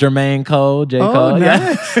bar from Jermaine Cole, J. Cole. Oh,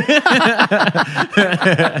 nice.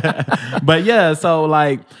 But yeah, so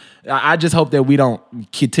like, I just hope that we don't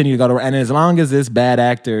continue to go to, and as long as there's bad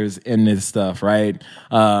actors in this stuff, right?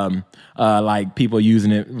 Like people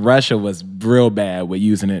using it. Russia was real bad with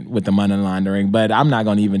using it with the money laundering, but I'm not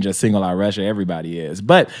going to even just single out Russia. Everybody is.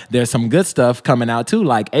 But there's some good stuff coming out too,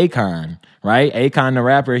 like Akon, right? Akon, the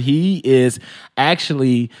rapper, he is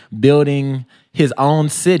actually building his own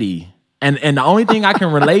city. And the only thing I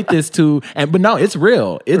can relate this to, but no, it's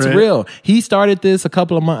real. It's real. He started this a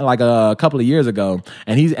couple of years ago,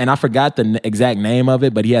 and I forgot the exact name of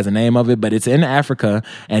it, but he has a name of it. But it's in Africa,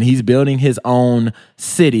 and he's building his own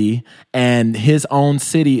city, and his own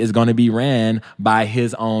city is going to be ran by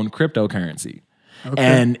his own cryptocurrency.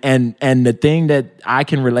 Okay. And the thing that I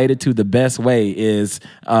can relate it to the best way is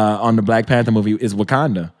on the Black Panther movie is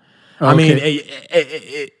Wakanda. I mean,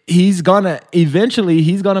 he's gonna make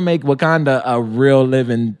Wakanda a real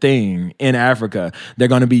living thing in Africa. They're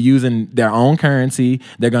gonna be using their own currency.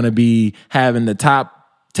 They're gonna be having the top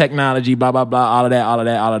technology, blah blah blah, all of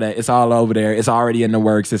that. It's all over there. It's already in the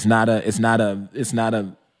works. It's not a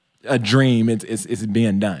dream. It's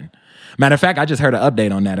being done. Matter of fact, I just heard an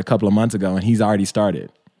update on that a couple of months ago, and he's already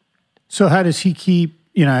started. So how does he keep?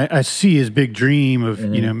 I see his big dream of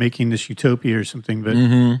making this utopia or something, but.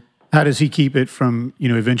 How does he keep it from,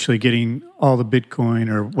 eventually getting all the Bitcoin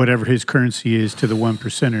or whatever his currency is to the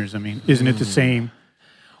 1%ers? I mean, isn't it the same?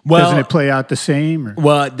 Well, doesn't it play out the same? Or?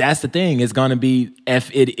 Well, that's the thing. It's going to be, if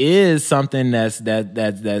it is something that's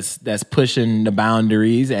pushing the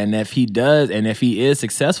boundaries, and if he is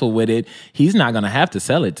successful with it, he's not going to have to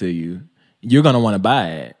sell it to you. You're going to want to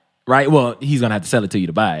buy it. Right. Well, he's gonna have to sell it to you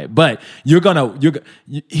to buy it, but he's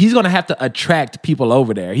gonna have to attract people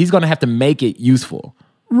over there. He's gonna have to make it useful.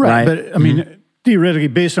 Right, but I mean, theoretically,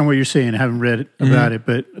 based on what you're saying, I haven't read about it,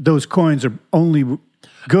 but those coins are only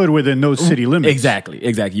good within those city limits. Exactly.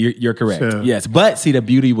 You're correct. So. Yes, but see, the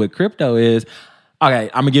beauty with crypto is, okay,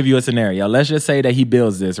 I'm gonna give you a scenario. Let's just say that he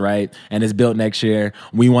builds this, right, and it's built next year.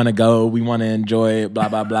 We want to go, we want to enjoy it, blah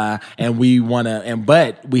blah blah, and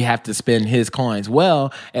but we have to spend his coins.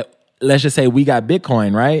 Well, let's just say we got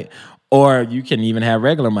Bitcoin, right, or you can even have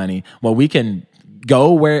regular money. Well, we can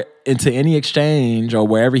go into any exchange or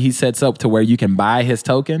wherever he sets up to where you can buy his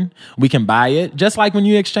token. We can buy it just like when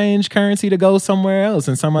you exchange currency to go somewhere else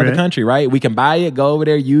in some other country, right? We can buy it, go over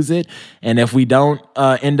there, use it, and if we don't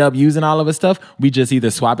end up using all of his stuff, we just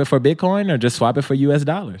either swap it for Bitcoin or just swap it for US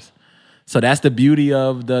dollars. So that's the beauty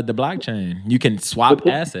of the blockchain. You can swap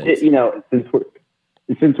assets.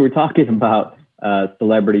 Since we're talking about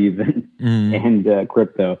celebrities and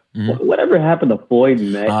crypto. Whatever happened to Floyd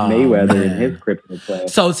Mayweather and his crypto play?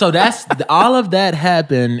 So that's all of that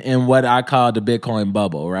happened in what I call the Bitcoin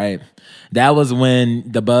bubble, right? That was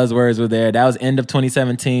when the buzzwords were there. That was end of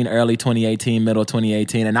 2017, early 2018, middle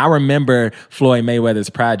 2018. And I remember Floyd Mayweather's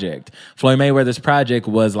project. Floyd Mayweather's project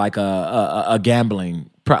was like a gambling,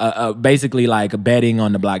 basically like betting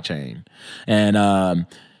on the blockchain. And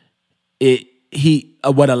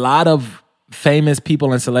what a lot of famous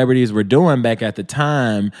people and celebrities were doing back at the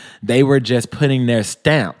time, they were just putting their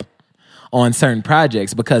stamp on certain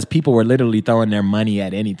projects because people were literally throwing their money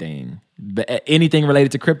at anything. Anything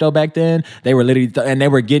related to crypto back then, they were literally and they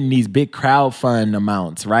were getting these big crowdfund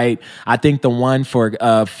amounts, right? I think the one for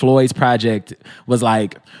Floyd's project was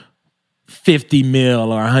like 50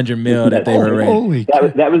 mil or 100 mil that they were raising.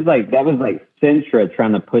 That was like Sintra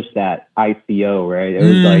trying to push that ICO, right? It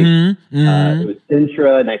was it was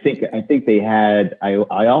Sintra, and I think they had. I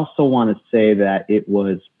also want to say that it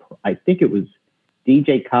was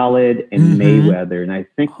DJ Khaled and Mayweather, and I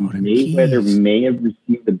think Mayweather may have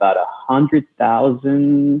received about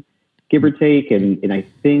 100,000, give or take, and I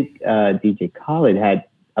think DJ Khaled had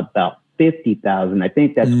about 50,000. I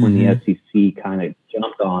think that's when the SEC kind of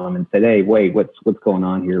jumped on them and said, "Hey, wait, what's going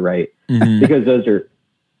on here?" Right? Because those are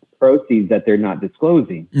proceeds that they're not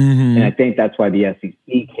disclosing, and I think that's why the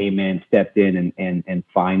SEC came in, stepped in, and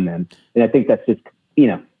fined them. And I think that's just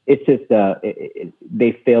it's just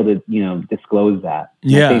they failed to disclose that.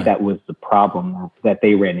 Yeah. I think that was the problem that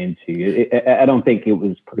they ran into. I don't think it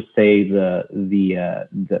was per se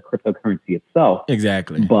the cryptocurrency itself.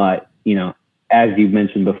 Exactly. But as you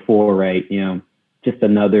mentioned before, right? Just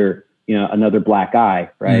another black eye,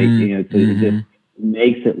 right? So it just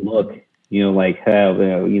makes it look like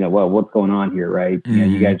well, what's going on here, right?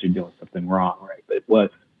 You guys are doing something wrong, right? But it was.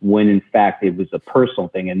 When in fact it was a personal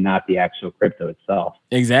thing and not the actual crypto itself.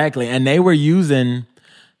 Exactly. And they were using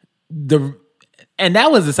and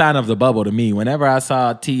that was the sign of the bubble to me. Whenever I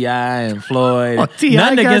saw T.I. and Floyd,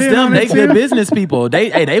 nothing against them, they good business people.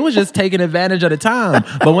 They was just taking advantage of the time.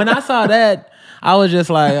 But when I saw that, I was just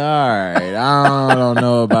like, all right, I don't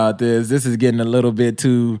know about this. This is getting a little bit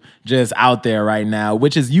too just out there right now,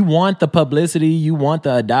 which is you want the publicity, you want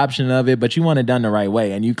the adoption of it, but you want it done the right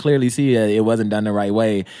way. And you clearly see that it wasn't done the right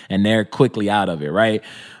way, and they're quickly out of it, right?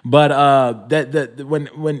 But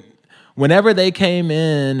whenever they came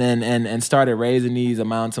in and started raising these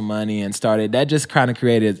amounts of money and that just kind of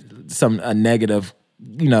created a negative,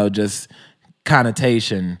 just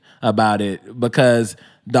connotation about it, because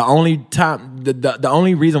the only time, the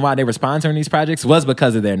only reason why they were sponsoring these projects was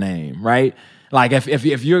because of their name, right? Like if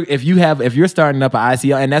you're starting up an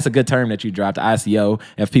ICO, and that's a good term that you dropped, ICO.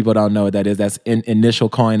 If people don't know what that is, that's initial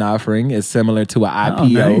coin offering. Is similar to an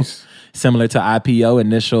IPO. Oh, nice. Similar to IPO,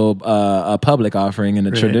 initial public offering in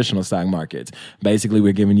the traditional stock markets. Basically,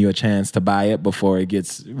 we're giving you a chance to buy it before it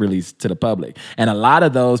gets released to the public. And a lot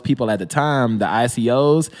of those people at the time, the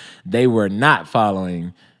ICOs, they were not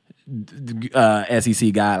following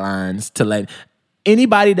SEC guidelines to let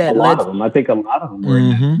anybody that a lot of them. I think a lot of them were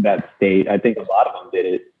in that state. I think a lot of them did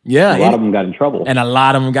it. Yeah, a lot of them got in trouble. And a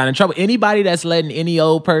lot of them got in trouble. Anybody that's letting any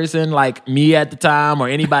old person like me at the time or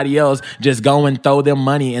anybody else just go and throw them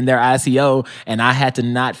money in their ICO, and I had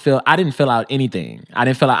to I didn't fill out anything.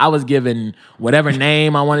 I was given whatever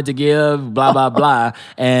name I wanted to give, blah, blah, blah.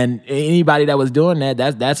 And anybody that was doing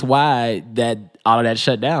that's why all of that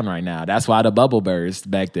shut down right now. That's why the bubble burst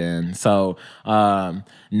back then. So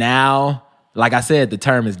now, like I said, the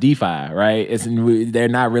term is DeFi, right? They're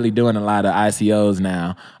not really doing a lot of ICOs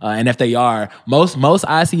now. And if they are, most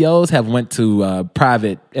ICOs have went to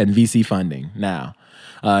private and VC funding now.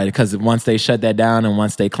 Because once they shut that down and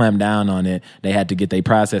once they clamped down on it, they had to get their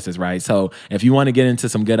processes right. So if you want to get into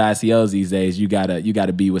some good ICOs these days, you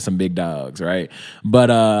gotta be with some big dogs, right?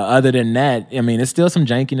 But other than that, I mean, it's still some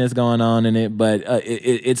jankiness going on in it, but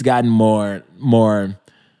it's gotten more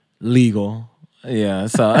legal. Yeah,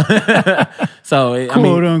 so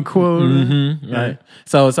quote unquote, right?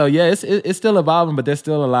 So yeah, it's still evolving, but there's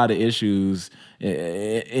still a lot of issues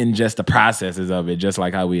in just the processes of it, just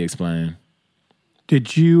like how we explained.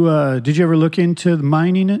 Did you ever look into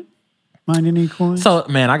mining any coins? So,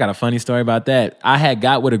 man, I got a funny story about that. I had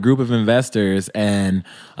got with a group of investors, and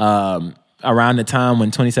around the time when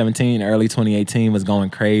 2017, early 2018 was going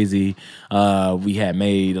crazy, we had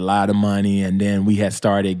made a lot of money, and then we had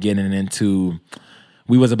started getting into.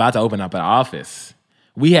 We was about to open up an office.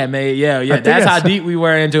 We had made, that's how deep we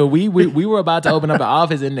were into it. We were about to open up an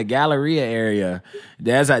office in the Galleria area.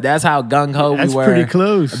 That's how gung-ho we were. That's pretty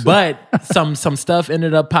close. But some stuff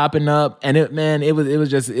ended up popping up, and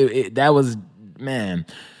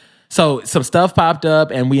so some stuff popped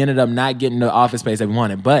up, and we ended up not getting the office space that we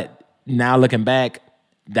wanted. But now looking back,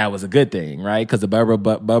 that was a good thing, right? Because the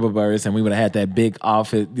bubble burst, and we would have had that big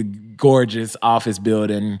office, gorgeous office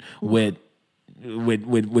building with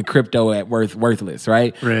crypto at worthless,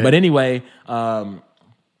 right? But anyway,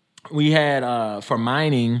 we had for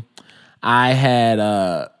mining, I had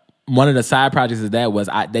one of the side projects of that was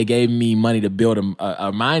they gave me money to build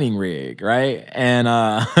a mining rig, right? And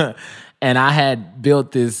and I had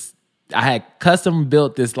custom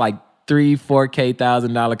built this like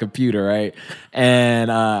 $4,000 computer, right?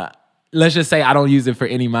 And let's just say I don't use it for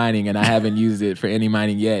any mining, and I haven't used it for any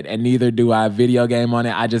mining yet, and neither do I video game on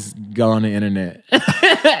it. I just go on the internet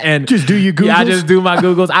and just do your Googles? Yeah, I just do my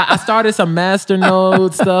Googles. I started some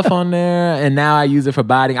Masternode stuff on there, and now I use it for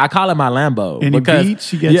botting. I call it my Lambo. Any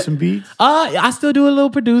beats? You get some beats? I still do a little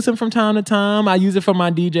producing from time to time. I use it for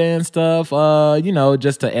my DJing stuff,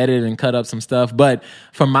 just to edit and cut up some stuff. But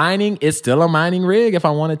for mining, it's still a mining rig if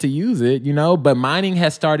I wanted to use it, But mining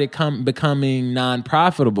has started becoming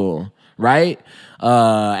non-profitable, right?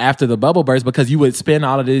 After the bubble burst, because you would spend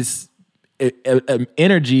all of this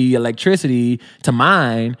energy, electricity to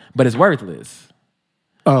mine, but it's worthless.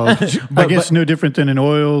 Oh, I guess no different than an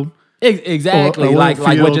oil. Exactly, oil like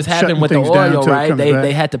what just happened with the oil, right?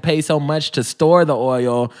 They had to pay so much to store the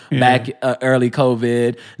oil back early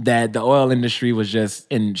COVID that the oil industry was just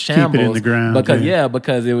in shambles. Keep it in the ground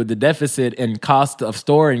because it was the deficit and cost of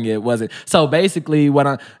storing it wasn't. So basically,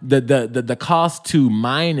 the cost to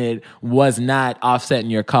mine it was not offsetting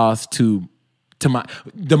your cost to mine.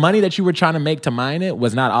 The money that you were trying to make to mine it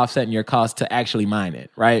was not offsetting your cost to actually mine it,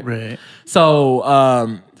 right? Right.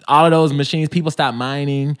 So all of those machines, people stopped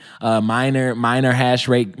mining. Miner hash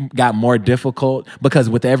rate got more difficult because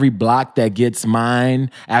with every block that gets mined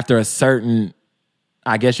after a certain,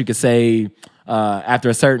 I guess you could say, after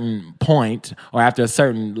a certain point or after a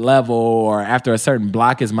certain level or after a certain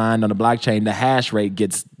block is mined on the blockchain, the hash rate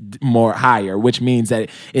gets more higher, which means that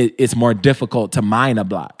it's more difficult to mine a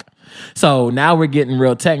block. So now we're getting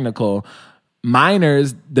real technical.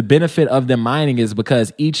 Miners, the benefit of them mining is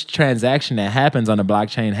because each transaction that happens on the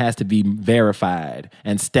blockchain has to be verified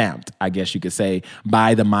and stamped, I guess you could say,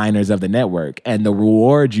 by the miners of the network. And the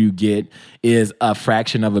reward you get is a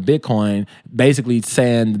fraction of a Bitcoin, basically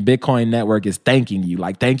saying the Bitcoin network is thanking you.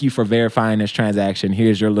 Like, thank you for verifying this transaction.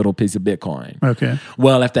 Here's your little piece of Bitcoin. Okay.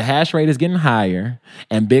 Well, if the hash rate is getting higher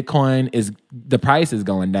and the price is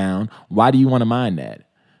going down, why do you want to mine that?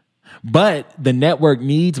 But the network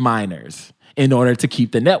needs miners in order to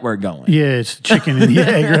keep the network going. Yeah, it's the chicken and the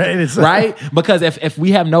egg, right? It's right? Because if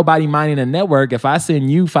we have nobody mining the network, if I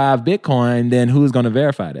send you 5 Bitcoin, then who's going to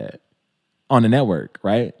verify that on the network,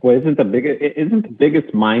 right? Well, isn't the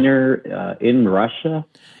biggest miner in Russia?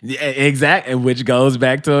 Yeah, exactly, which goes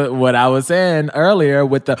back to what I was saying earlier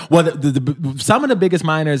with some of the biggest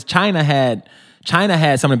miners. China had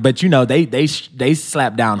something, but they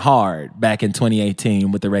slapped down hard back in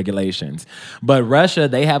 2018 with the regulations. But Russia,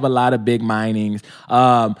 they have a lot of big minings.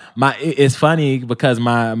 It's funny because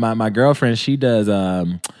my girlfriend, she does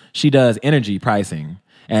energy pricing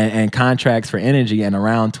and contracts for energy. And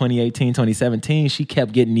around 2018, 2017, she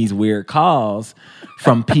kept getting these weird calls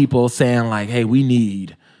from people saying like, "Hey, we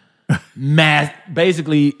need."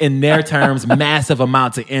 Basically in their terms, massive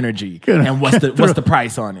amounts of energy, and what's the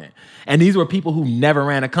price on it? And these were people who never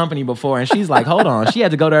ran a company before, and she's like, hold on, she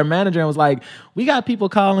had to go to her manager and was like, we got people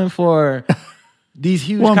calling for these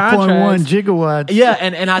huge 1.1 gigawatts. Yeah,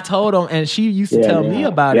 and I told them, and she used to tell me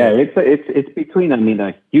about it. Yeah, it's between. I mean,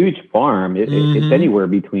 a huge farm. It's anywhere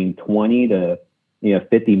between 20 to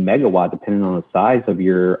 50 megawatt, depending on the size of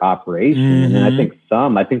your operation. And then I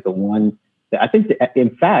think the one.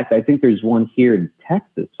 In fact, I think there's one here in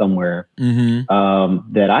Texas somewhere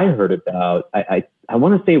that I heard about. I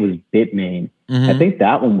want to say it was Bitmain. I think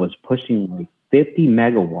that one was pushing like 50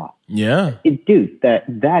 megawatts. Yeah, dude, that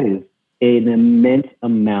is an immense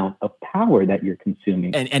amount of power that you're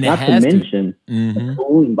consuming, and not to mention the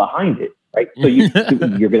cooling behind it. Right, so you're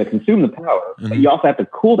going to consume the power, but you also have to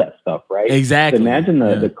cool that stuff, right? Exactly. So imagine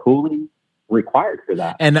the cooling required for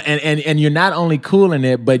that. And you're not only cooling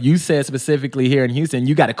it, but you said specifically here in Houston,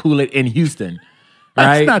 you got to cool it in Houston.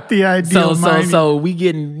 Right? That's not the ideal. So we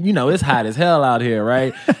getting, it's hot as hell out here,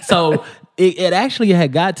 right? So it actually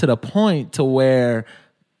had got to the point to where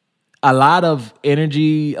a lot of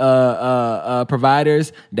energy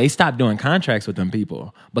providers, they stopped doing contracts with them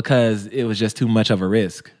people because it was just too much of a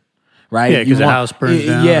risk. Right? Yeah, because the house burns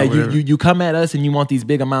down. Yeah, you come at us and you want these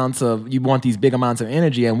big amounts of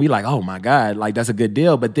energy, and we like, oh my God, like that's a good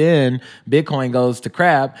deal. But then Bitcoin goes to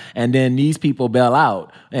crap, and then these people bail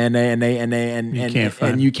out, and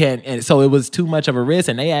you can't. And so it was too much of a risk,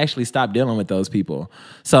 and they actually stopped dealing with those people.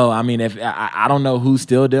 So I mean, if I don't know who's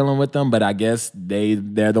still dealing with them, but I guess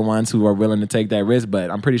they're the ones who are willing to take that risk.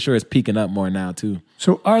 But I'm pretty sure it's peaking up more now too.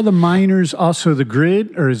 So are the miners also the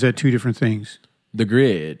grid, or is that two different things? The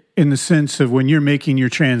grid. In the sense of when you're making your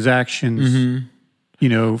transactions,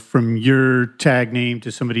 from your tag name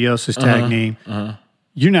to somebody else's tag name,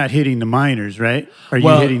 you're not hitting the miners, right? Are you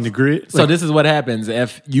Well, hitting the grid? So this is what happens.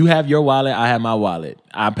 If you have your wallet, I have my wallet.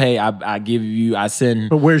 I pay, I give you, I send,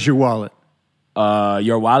 But where's your wallet?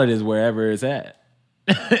 your wallet is wherever it's at.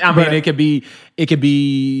 I mean, it could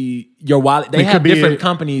be your wallet. They It have could be different a-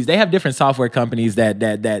 companies. They have different software companies that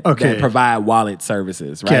Okay. provide wallet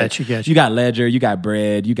services, right? Gotcha. You got Ledger, you got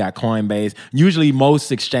Bread, you got Coinbase. Usually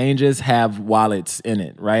most exchanges have wallets in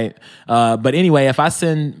it, right? But anyway, if I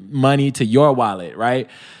send money to your wallet, right,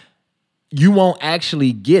 you won't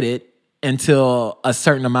actually get it until a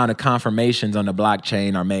certain amount of confirmations on the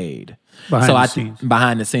blockchain are made.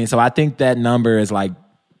 Behind the scenes. So I think that number is like,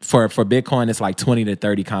 for Bitcoin, it's like 20 to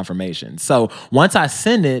 30 confirmations. So once I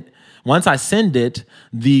send it,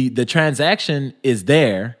 the transaction is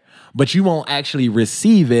there, but you won't actually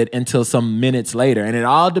receive it until some minutes later. And it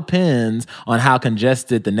all depends on how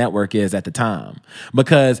congested the network is at the time.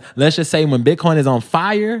 Because let's just say when Bitcoin is on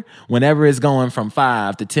fire, whenever it's going from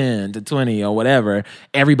 5 to 10 to 20 or whatever,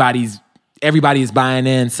 everybody's buying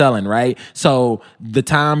in, selling, right? So the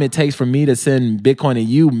time it takes for me to send Bitcoin to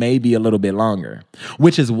you may be a little bit longer,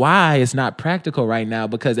 which is why it's not practical right now.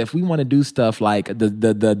 Because if we want to do stuff like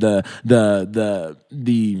the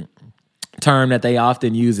term that they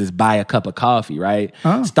often use is buy a cup of coffee, right?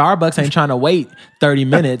 Oh. Starbucks ain't trying to wait 30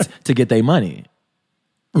 minutes to get their money.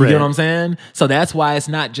 You Right. get what I'm saying? So that's why it's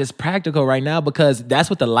not just practical right now, because that's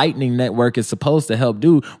what the Lightning Network is supposed to help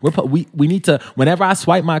do. We need to, whenever I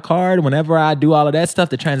swipe my card, whenever I do all of that stuff,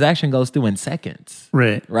 the transaction goes through in seconds.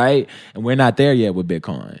 Right. Right? And we're not there yet with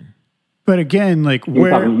Bitcoin. But again, like You're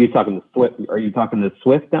where talking the Swift? Are you talking the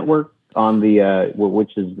Swift network on the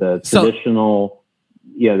which is the So- traditional,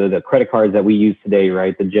 the credit cards that we use today,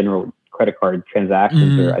 right? The general credit card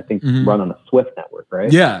transactions are, I think, run on the Swift network,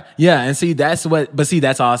 right? Yeah. And see, that's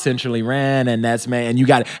all centrally ran, and that's, man, and you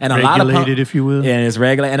got, and a lot of regulated, if you will. and it's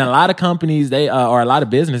regulated, and a lot of companies, or a lot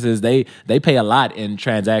of businesses, they pay a lot in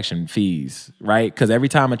transaction fees, right? Because every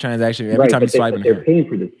time but you swipe, they're paying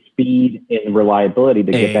for the speed and reliability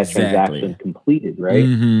to get that Exactly. transaction completed, right?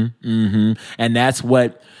 And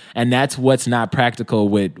that's what's not practical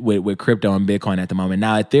with crypto and Bitcoin at the moment.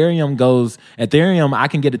 Now Ethereum, I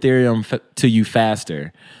can get Ethereum to you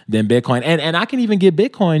faster than Bitcoin, and I can even get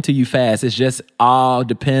Bitcoin to you fast. It's just all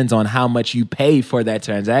depends on how much you pay for that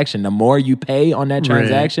transaction. The more you pay on that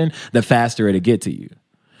transaction, the faster it'll get to you.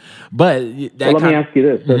 But Well, let me ask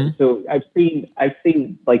you this. So I've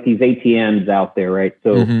seen like these ATMs out there, right?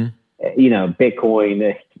 So,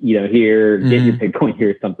 Bitcoin, here, get your Bitcoin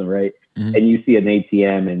here or something, right? And you see an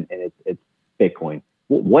ATM and it's Bitcoin.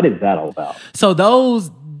 What is that all about? So those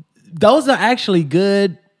are actually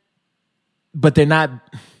good, but they're not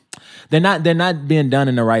being done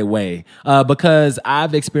in the right way. Because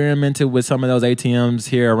I've experimented with some of those ATMs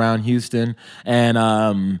here around Houston,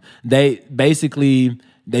 and they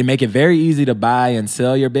make it very easy to buy and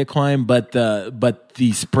sell your Bitcoin, but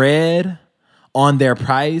the spread on their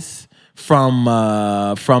price from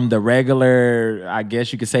the regular, I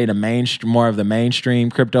guess you could say more of the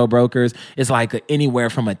mainstream crypto brokers, is like anywhere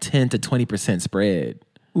from a 10 to 20% spread.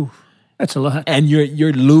 Oof, that's a lot. And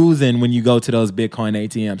you're losing when you go to those Bitcoin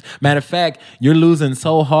ATMs. Matter of fact, you're losing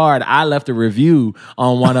so hard. I left a review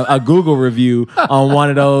on a Google review on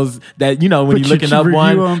one of those that, when you're looking up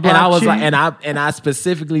one, and I was like, and I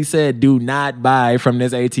specifically said, do not buy from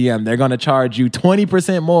this ATM. They're going to charge you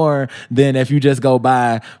 20% more than if you just go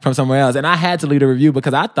buy from somewhere else. And I had to leave a review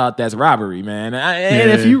because I thought that's robbery, man.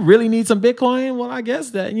 And if you really need some Bitcoin, well, I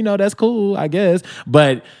guess that, that's cool, I guess.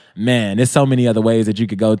 But man, there's so many other ways that you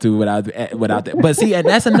could go to without that. But see, and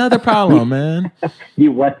that's another problem, man.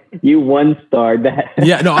 You one-starred that.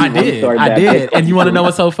 Yeah, no, I did. And you want to know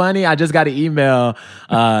what's so funny? I just got an email.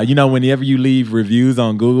 Whenever you leave reviews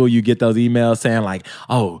on Google, you get those emails saying like,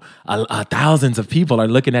 "Oh, thousands of people are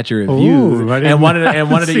looking at your reviews." Ooh, and one of the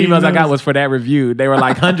emails I got those. was for that review. They were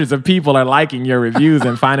like, hundreds of people are liking your reviews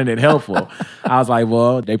and finding it helpful. I was like,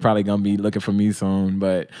 well, they probably gonna be looking for me soon.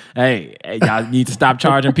 But hey, y'all need to stop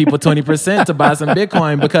charging people 20% to buy some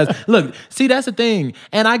Bitcoin, because look, see, that's the thing.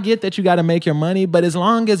 And I get that you got to make your money, but as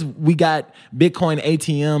long as we got Bitcoin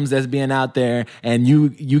ATMs that's being out there, and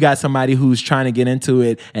you got somebody who's trying to get into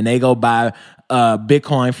it, and they go buy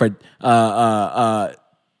Bitcoin for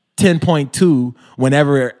 10.2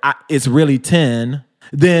 whenever it's really 10,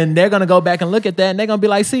 then they're gonna go back and look at that, and they're gonna be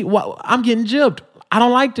like, see, I'm getting gypped. I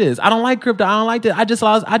don't like this. I don't like crypto. I don't like this. I just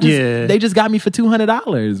lost. They just got me for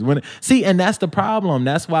 $200. And that's the problem.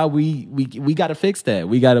 That's why we got to fix that.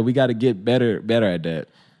 We got to get better at that.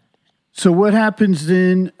 So what happens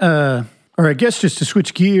then? Are Or I guess just to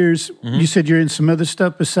switch gears, you said you're in some other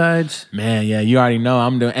stuff besides. Man, yeah, you already know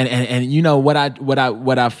I'm doing, and you know what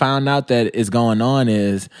I found out that is going on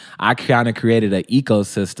is I kind of created an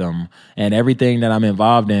ecosystem, and everything that I'm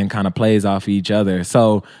involved in kind of plays off each other.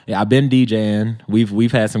 So yeah, I've been DJing.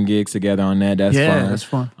 We've had some gigs together on that. That's fun. That's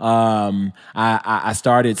fun. I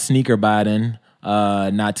started sneaker botting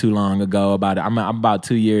not too long ago. I'm about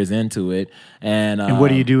 2 years into it, And what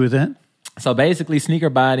do you do with that? So basically, sneaker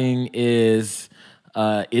botting is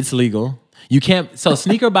it's legal. You can't. So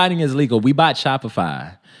sneaker botting is legal. We bought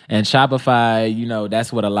Shopify, and Shopify, you know,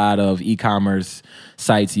 that's what a lot of e-commerce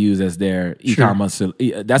sites use as their e-commerce.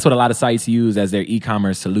 That's what a lot of sites use as their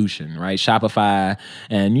e-commerce solution, right? Shopify,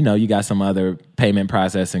 and you know, you got some other payment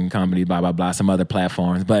processing companies, blah blah blah, some other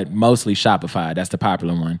platforms, but mostly Shopify. That's the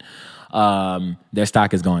popular one. Their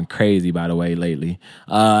stock is going crazy, by the way, lately,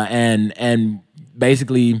 and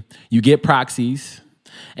basically, you get proxies,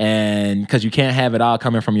 and because you can't have it all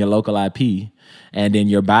coming from your local IP, and then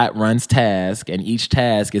your bot runs tasks, and each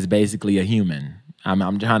task is basically a human.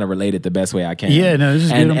 I'm trying to relate it the best way I can. Yeah, no, this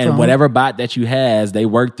is good. And whatever bot that you has, they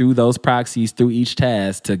work through those proxies through each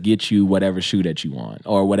task to get you whatever shoe that you want,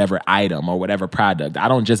 or whatever item, or whatever product. I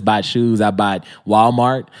don't just buy shoes. I bought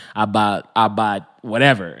Walmart. I bought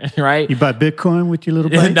whatever, right? You buy Bitcoin with your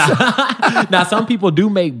little bites? Now, some people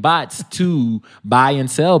do make bots to buy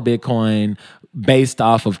and sell Bitcoin based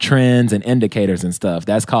off of trends and indicators and stuff.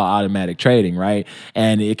 That's called automatic trading, right?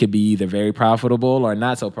 And it could be either very profitable or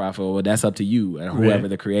not so profitable. That's up to you and whoever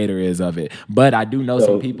the creator is of it. But I do know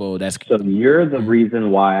some people that's... So you're the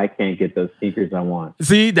reason why I can't get those sneakers I want.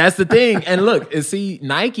 See, that's the thing. And look, see,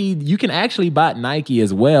 Nike, you can actually buy Nike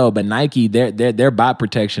as well, but Nike, their bot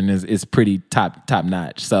protection is pretty top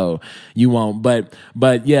notch. So you won't. But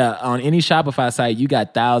yeah, on any Shopify site, you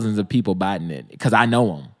got thousands of people botting it because I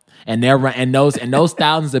know them. And those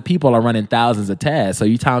thousands of people are running thousands of tasks. So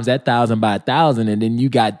you times that 1,000 by 1,000, and then you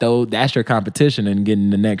got those. That's your competition in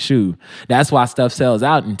getting the next shoe. That's why stuff sells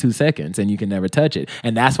out in 2 seconds, and you can never touch it.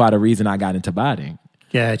 And that's why the reason I got into botting.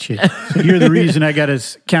 Gotcha. So you're the reason I got to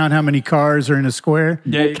count how many cars are in a square.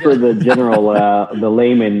 Yeah, for the general, the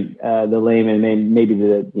layman, and maybe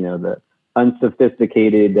the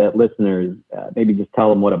unsophisticated listeners. Maybe just tell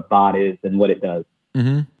them what a bot is and what it does.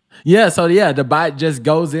 Mm-hmm. Yeah, so the bot just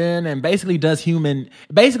goes in and basically does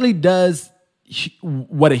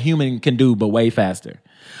what a human can do, but way faster.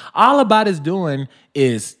 All a bot is doing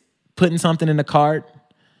is putting something in the cart,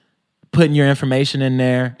 putting your information in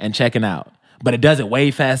there, and checking out. But it does it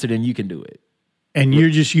way faster than you can do it. And you're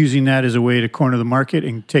just using that as a way to corner the market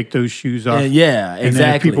and take those shoes off. Yeah, exactly. And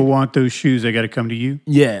then if people want those shoes, they got to come to you?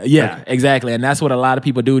 Yeah, okay. Exactly. And that's what a lot of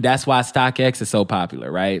people do. That's why StockX is so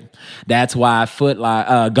popular, right? That's why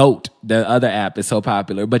GOAT, the other app, is so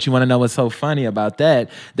popular. But you want to know what's so funny about that?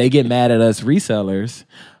 They get mad at us resellers.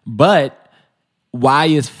 But why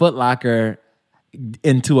is Foot Locker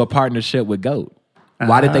into a partnership with GOAT?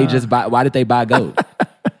 Why did they buy GOAT?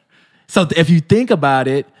 So if you think about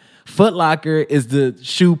it, Foot Locker is the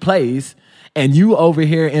shoe place, and you over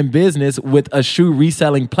here in business with a shoe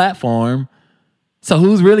reselling platform. So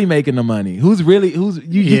who's really making the money? You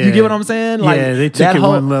get what I'm saying? Like, yeah, they took it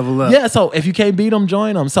one level up. Yeah, so if you can't beat them,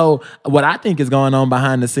 join them. So what I think is going on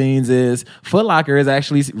behind the scenes is Foot Locker is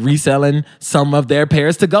actually reselling some of their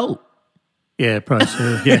pairs to GOAT. Yeah, probably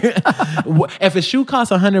so. Yeah. If a shoe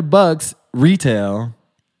costs $100 retail,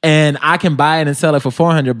 and I can buy it and sell it for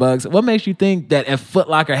 $400, what makes you think that if Foot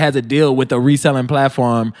Locker has a deal with a reselling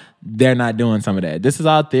platform, they're not doing some of that? This is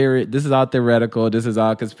all theory. This is all theoretical. This is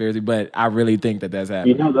all conspiracy. But I really think that that's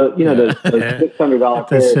happening. The $600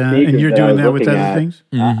 pair of sneakers. And you're doing that with other things?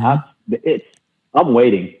 Mm-hmm. I'm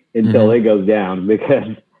waiting until it goes down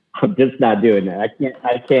because I'm just not doing that.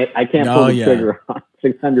 I can't pull the trigger on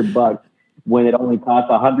 $600 when it only costs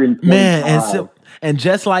 $125. Man, and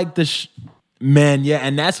just like the. Man, yeah,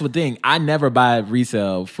 and that's the thing. I never buy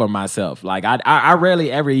resale for myself. Like, I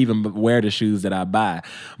rarely ever even wear the shoes that I buy.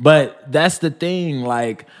 But that's the thing.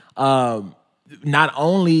 Like, not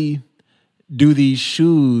only do these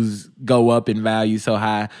shoes go up in value so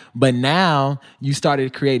high, but now you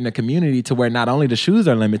started creating a community to where not only the shoes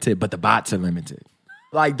are limited, but the bots are limited.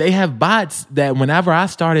 Like, they have bots that whenever I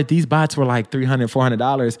started, these bots were like $300,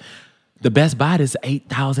 $400. The best bot is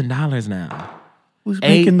 $8,000 now. Who's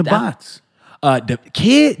making the bots? The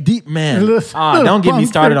kid, deep man. Don't get me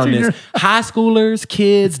started on this. High schoolers,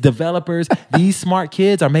 kids, developers, these smart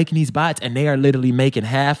kids are making these bots, and they are literally making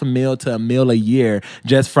 $500,000 to $1 million a year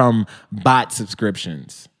just from bot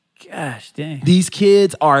subscriptions. Gosh dang. These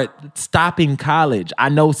kids are stopping college. I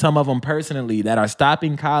know some of them personally that are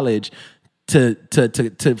stopping college to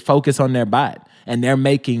focus on their bot. and they're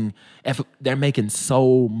making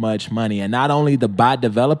so much money. And not only the bot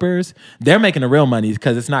developers, they're making the real money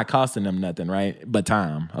because it's not costing them nothing, right? But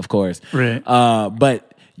time, of course. Right.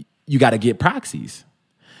 But you got to get proxies.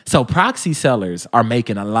 So proxy sellers are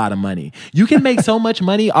making a lot of money. You can make so much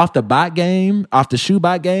money off the bot game, off the shoe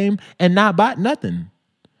bot game, and not bot nothing.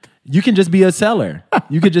 You can just be a seller.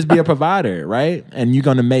 You could just be a provider, right? And you're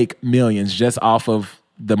going to make millions just off of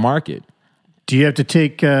the market. Do you have to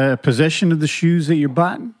take possession of the shoes that you're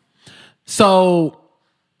buying? So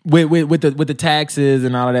with the taxes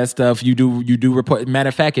and all of that stuff, you do report. Matter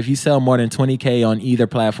of fact, if you sell more than 20K on either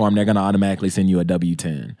platform, they're going to automatically send you a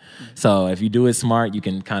W-10. So if you do it smart, you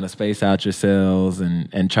can kind of space out your sales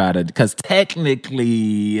and try to, because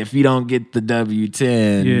technically, if you don't get the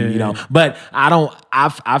W-10, you know. But I don't.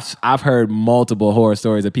 I've heard multiple horror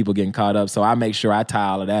stories of people getting caught up, so I make sure I tie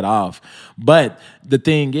all of that off. But the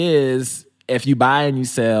thing is, if you buy and you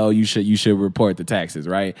sell, you should report the taxes,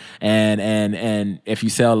 right? And if you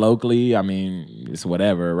sell locally, I mean, it's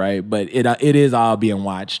whatever, right? But it is all being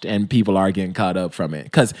watched, and people are getting caught up from it.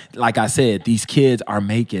 Because, like I said, these kids are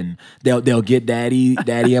making. They'll get daddy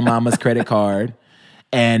and mama's credit card,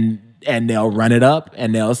 and they'll run it up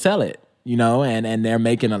and they'll sell it, you know, and they're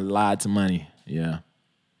making a lot of money. Yeah.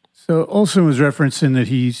 So Olsen was referencing that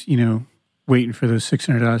he's, you know, waiting for those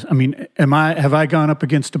 $600. I mean, have I gone up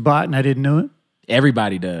against a bot and I didn't know it?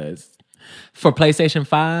 Everybody does. For PlayStation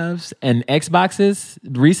 5s and Xboxes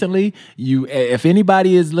recently, if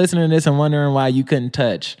anybody is listening to this and wondering why you couldn't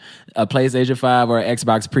touch a PlayStation 5 or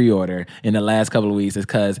Xbox pre-order in the last couple of weeks, it's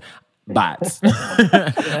because bots.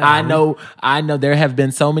 I know there have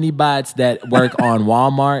been so many bots that work on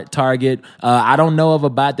Walmart, Target. I don't know of a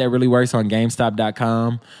bot that really works on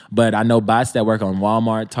GameStop.com, but I know bots that work on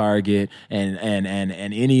Walmart, Target, and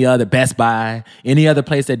any other, Best Buy, any other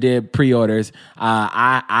place that did pre-orders.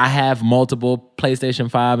 I have multiple PlayStation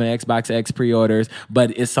 5 and Xbox X pre-orders,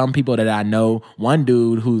 but it's some people that I know. One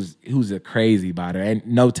dude who's a crazy botter, and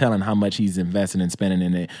no telling how much he's investing and spending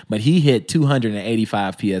in it, but he hit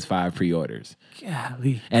 285 PS5 pre-orders.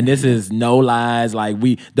 Golly. And this is no lies. Like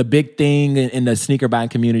the big thing in the sneaker buying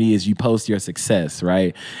community is you post your success,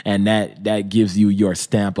 right? And that gives you your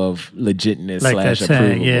stamp of legitness like /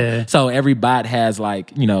 approval. Yeah. So every bot has,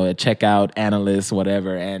 like, you know, a checkout analyst,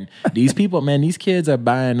 whatever. And these people, man, these kids are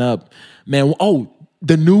buying up, man. Oh,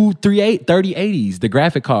 the new 3080s, the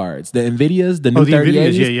graphic cards, the NVIDIAs, the new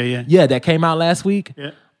 3080s. Yeah, that came out last week.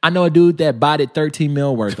 Yeah. I know a dude that bought it 13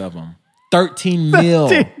 mil worth of them. 13 mil.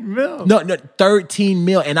 13 mil. No, 13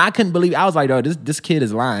 mil. And I couldn't believe, I was like, oh, this kid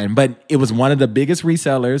is lying. But it was one of the biggest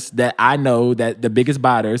resellers that I know, that the biggest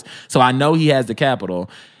buyers. So I know he has the capital.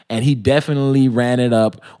 And he definitely ran it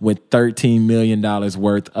up with $13 million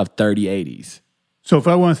worth of 3080s. So if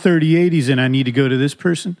I want 3080s and I need to go to this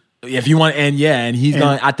person? If you want, and he's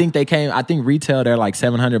going, I think retail, they're like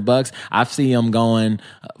 $700. I've seen them going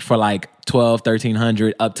for like $1,200,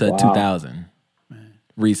 $1,300 up to $2,000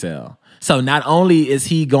 resale. So not only did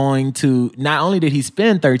he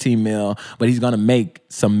spend 13 mil, but he's going to make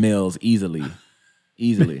some mills easily.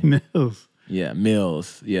 Mills. Yeah,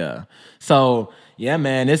 mills. Yeah. So yeah,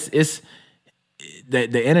 man, it's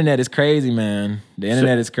the internet is crazy, man. The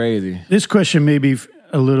internet is crazy. This question may be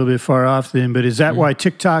a little bit far off then, but is that why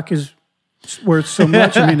TikTok is worth so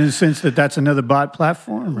much? I mean, in the sense that that's another bot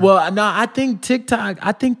platform? Or? Well, no, I think TikTok.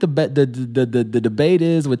 I think the debate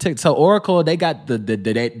is with TikTok. So Oracle, they got the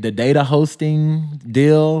data hosting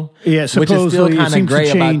deal. Yeah, supposedly which is still kind of great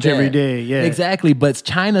to change about that. every day. Yeah, exactly. But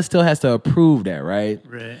China still has to approve that, right?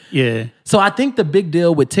 Right. Yeah. So I think the big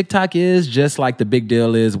deal with TikTok is just like the big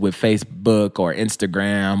deal is with Facebook or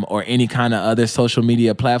Instagram or any kind of other social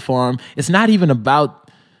media platform. It's not even about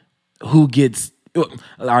who gets. All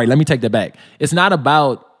right, let me take that back. It's not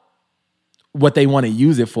about what they want to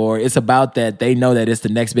use it for. It's about that they know that it's the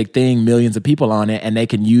next big thing, millions of people on it, and they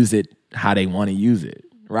can use it how they want to use it,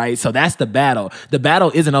 right? So that's the battle. The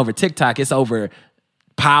battle isn't over TikTok, it's over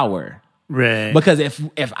power. Right. Because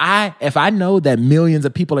if I know that millions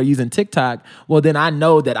of people are using TikTok, well, then I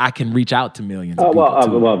know that I can reach out to millions of people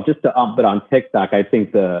too. Well, just to but on TikTok, I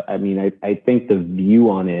think I think the view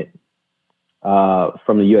on it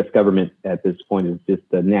from the U.S. government at this point is just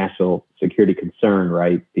a national security concern,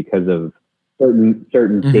 right? Because of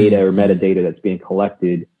certain data or metadata that's being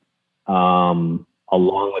collected along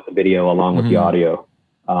with the video, along with the audio,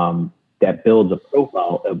 that builds a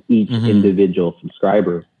profile of each individual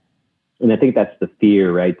subscriber. And I think that's the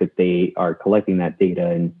fear, right? That they are collecting that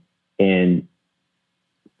data and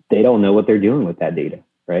they don't know what they're doing with that data,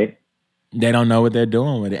 right? They don't know what they're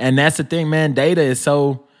doing with it. And that's the thing, man. Data is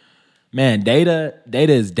so Man, data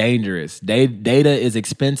is dangerous. Data is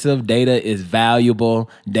expensive. Data is valuable.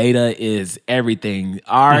 Data is everything.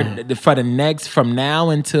 From now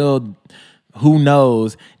until who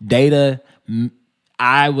knows, data,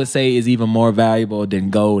 I would say, is even more valuable than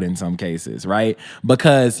gold in some cases, right?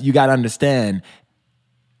 Because you got to understand,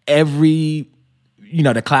 the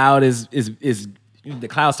cloud is the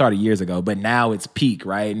cloud started years ago, but now it's peak,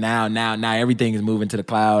 right? Now everything is moving to the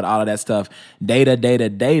cloud, all of that stuff.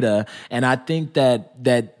 Data. And I think that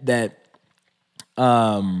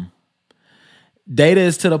data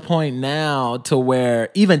is to the point now to where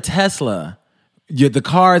even Tesla, the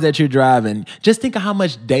cars that you're driving, just think of how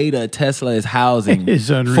much data Tesla is housing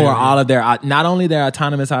for all of their, not only their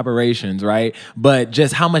autonomous operations, right? But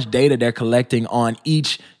just how much data they're collecting on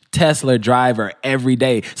each Tesla driver every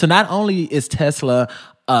day. So not only is Tesla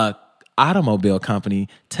a automobile company,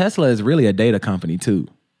 Tesla is really a data company too,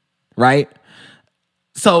 right?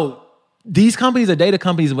 So these companies are data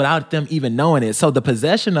companies without them even knowing it. So the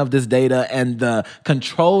possession of this data and the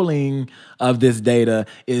controlling of this data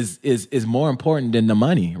is more important than the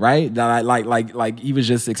money, right? Like he was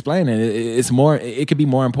just explaining, it could be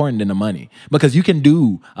more important than the money because you can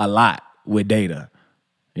do a lot with data.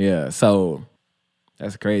 Yeah, so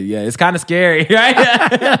that's crazy. Yeah, it's kind of scary, right?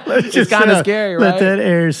 It's kind of scary, right? Let that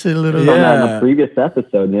air sit a little. Yeah. On a previous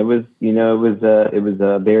episode, and it was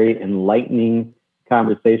a very enlightening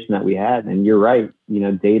conversation that we had. And you're right.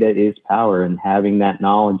 Data is power, and having that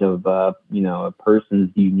knowledge of a person's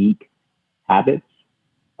unique habits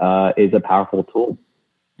is a powerful tool.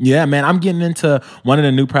 Yeah, man, I'm getting into one of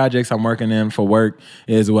the new projects I'm working in for work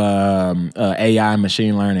is AI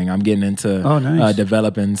machine learning. I'm getting into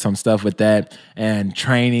developing some stuff with that and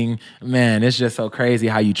training. Man, it's just so crazy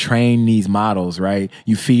how you train these models, right?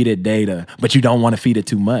 You feed it data, but you don't want to feed it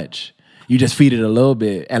too much. You just feed it a little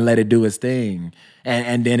bit and let it do its thing.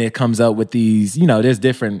 And then it comes up with these, there's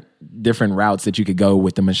different routes that you could go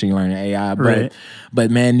with the machine learning AI.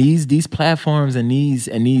 But man, these platforms and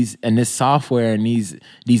this software and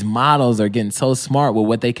these models are getting so smart with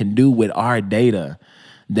what they can do with our data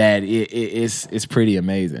that it's pretty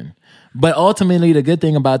amazing. But ultimately, the good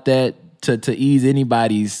thing about that, to ease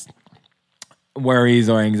anybody's worries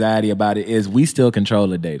or anxiety about it, is we still control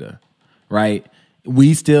the data, right?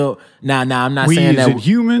 We still now. I'm not saying that we as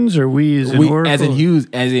humans or we as in Oracle?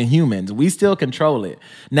 as in humans. We still control it.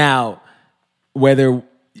 Now, whether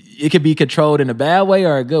it could be controlled in a bad way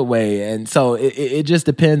or a good way, and so it just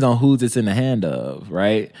depends on who's it's in the hand of,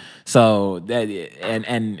 right? So that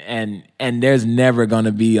and there's never going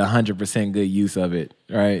to be 100% good use of it,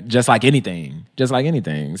 right? Just like anything.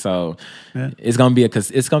 So it's gonna be a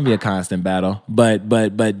constant battle. But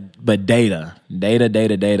data,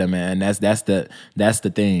 man. That's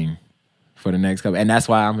the thing for the next couple, and that's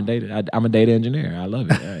why I'm a data engineer. I love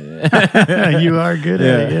it. You are good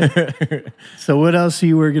at it. So what else are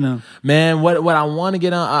you working on? Man, what I want to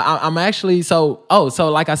get on, I'm actually so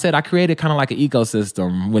like I said, I created kind of like an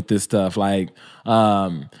ecosystem with this stuff. Like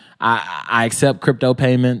I accept crypto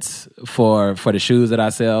payments for the shoes that I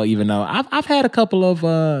sell, even though I've had a couple of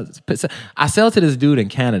I sell to this dude in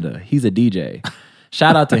Canada. He's a DJ.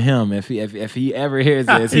 Shout out to him if he ever hears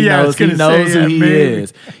this. He knows who he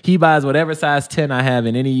is. He buys whatever size 10 I have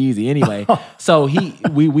in any Yeezy. Anyway, so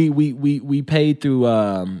we paid through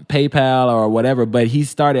PayPal or whatever, but he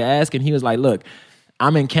started asking. He was like, "Look,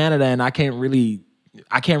 I'm in Canada and I can't really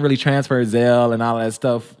transfer Zelle and all that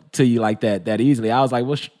stuff to you like that easily." I was like,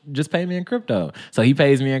 well, just pay me in crypto. So he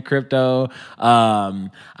pays me in crypto. I've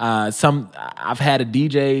had a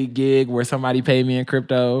DJ gig where somebody paid me in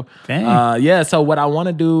crypto. Dang. So what I want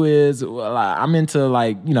to do is, I'm into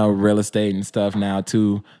real estate and stuff now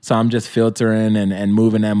too. So I'm just filtering and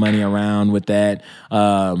moving that money around with that.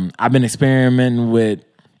 I've been experimenting with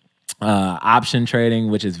option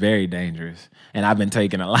trading, which is very dangerous. And I've been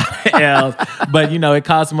taking a lot of L's, but it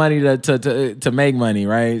costs money to make money,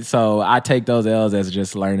 right? So I take those L's as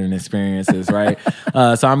just learning experiences, right?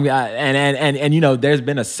 So I'm there's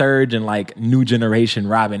been a surge in like new generation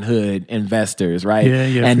Robinhood investors, right?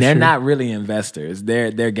 Yeah, and they're not really investors;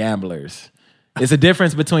 they're gamblers. It's a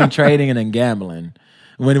difference between trading and gambling.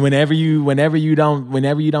 Whenever you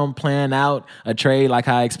don't plan out a trade, like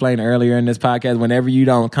I explained earlier in this podcast, whenever you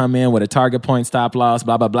don't come in with a target point, stop loss,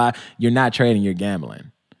 blah blah blah, you're not trading, you're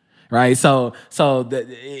gambling, right? So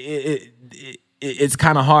it's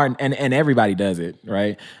kind of hard, and everybody does it,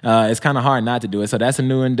 right? It's kind of hard not to do it. So that's a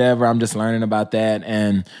new endeavor. I'm just learning about that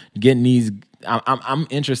and getting these. I'm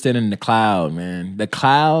interested in the cloud, man. The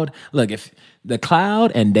cloud. Look, if the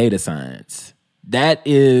cloud and data science, that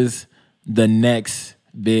is the next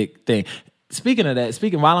big thing. speaking of that,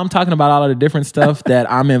 while I'm talking about all of the different stuff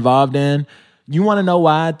that I'm involved in, you want to know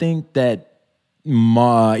why I think that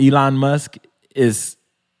Elon Musk is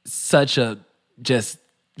such a just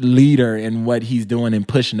leader in what he's doing and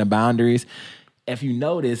pushing the boundaries? If you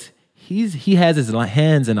notice, he has his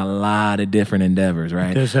hands in a lot of different endeavors, right?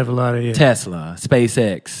 He does have a lot of Tesla,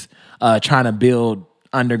 SpaceX, trying to build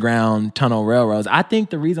underground tunnel railroads. I think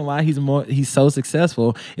the reason why he's so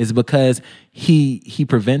successful is because he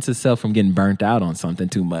prevents himself from getting burnt out on something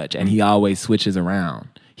too much, and he always switches around.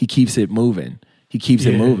 He keeps it moving. He keeps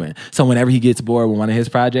it moving. So whenever he gets bored with one of his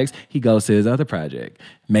projects, he goes to his other project,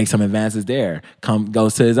 makes some advances there,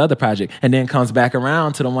 goes to his other project, and then comes back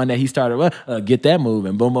around to the one that he started with, get that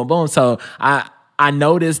moving, boom, boom, boom. So I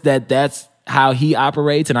noticed that that's how he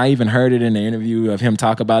operates, and I even heard it in the interview of him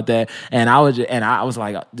talk about that, and I was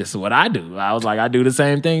like, this is what I do. I was like, I do the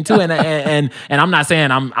same thing too, and I'm not saying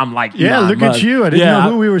I'm like Elon look Musk. at you. I didn't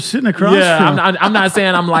know who we were sitting across from. I'm not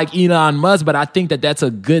saying I'm like Elon Musk, but I think that that's a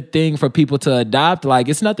good thing for people to adopt. Like,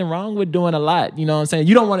 it's nothing wrong with doing a lot. You know what I'm saying?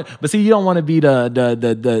 You don't want to, you don't want to be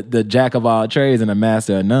the jack of all trades and a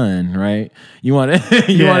master of none, right? You want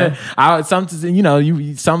to,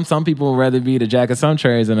 some people would rather be the jack of some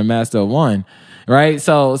trades and a master of one. Right.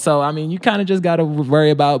 So I mean, you kind of just got to worry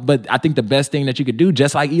about, but I think the best thing that you could do,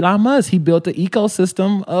 just like Elon Musk, he built an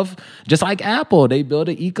ecosystem of, just like Apple, they built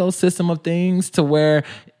an ecosystem of things to where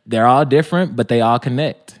they're all different, but they all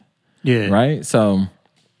connect. Yeah. Right. So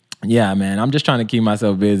yeah, man, I'm just trying to keep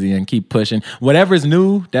myself busy and keep pushing. Whatever's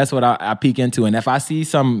new, that's what I peek into. And if I see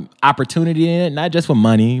some opportunity in it, not just with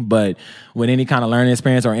money, but with any kind of learning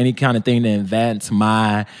experience or any kind of thing to advance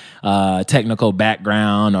my technical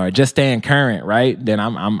background or just staying current, right? Then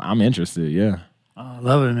I'm interested. Yeah. Oh, I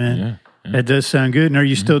love it, man. Yeah. That does sound good. And are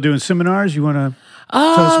you still doing seminars? You want to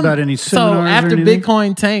tell us about any seminars? So after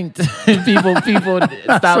Bitcoin tanked, people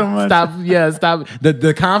stop.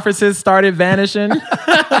 The conferences started vanishing.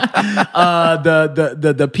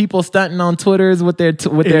 The people stunting on Twitters with their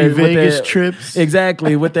Vegas trips,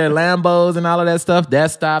 exactly, with their Lambos and all of that stuff,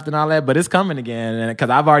 that stopped and all that. But it's coming again, and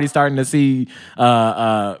because I've already starting to see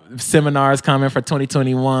seminars coming for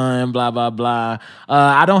 2021, blah blah blah.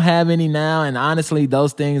 I don't have any now, and honestly,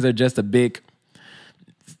 those things are just a big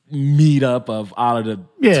meetup of all of the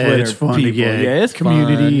Twitter it's fun people. To get it's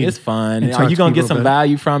community. Fun. It's fun. Are you gonna get some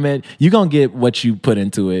value from it? You're gonna get what you put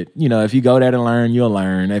into it. You know, if you go there to learn, you'll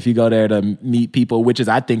learn. If you go there to meet people, which is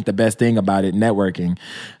I think the best thing about it, networking,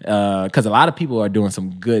 because a lot of people are doing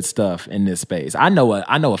some good stuff in this space. I know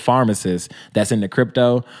a pharmacist that's into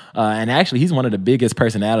crypto, and actually he's one of the biggest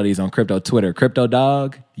personalities on crypto Twitter, Crypto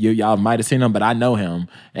Dog. Y'all might have seen him, but I know him,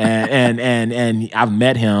 and I've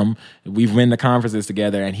met him. We've been to conferences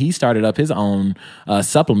together, and he started up his own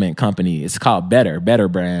supplement company. It's called Better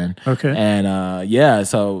Brand. Okay. And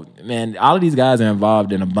so man, all of these guys are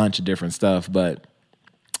involved in a bunch of different stuff, but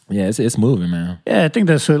yeah, it's moving, man. Yeah, I think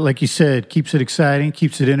that's what, like you said, keeps it exciting,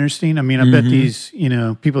 keeps it interesting. I mean, I bet these,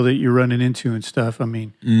 people that you're running into and stuff, I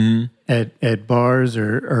mean, at bars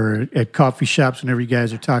or at coffee shops, whenever you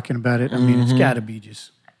guys are talking about it, I mean, it's got to be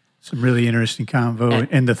just some really interesting convo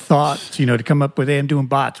and the thoughts, to come up with, hey, I'm doing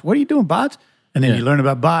bots. What are you doing, bots? And then you learn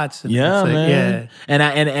about bots. And yeah, it's like, man.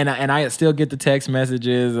 Yeah. And I still get the text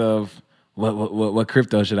messages of what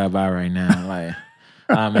crypto should I buy right now?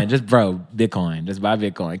 Like, man, just Bitcoin. Just buy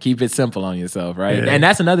Bitcoin. Keep it simple on yourself, right? Yeah. And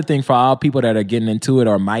that's another thing for all people that are getting into it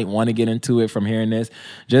or might want to get into it from hearing this.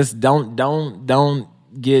 Just don't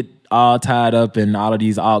get all tied up in all of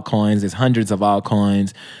these altcoins. There's hundreds of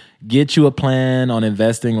altcoins. Get you a plan on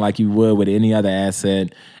investing like you would with any other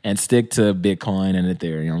asset and stick to Bitcoin and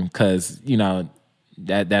Ethereum because,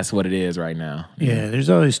 that's what it is right now. Yeah, there's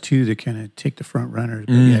always two that kind of take the front runners.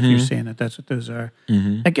 But yeah, if you're saying that's what those are.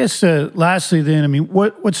 I guess lastly then, I mean,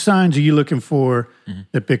 what signs are you looking for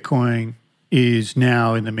that Bitcoin is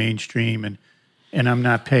now in the mainstream and I'm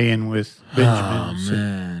not paying with Benjamins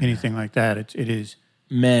and anything like that. It is.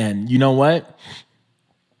 Man, you know what?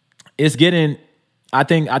 It's getting... I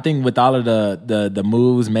think with all of the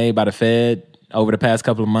moves made by the Fed over the past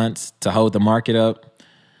couple of months to hold the market up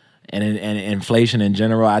and inflation in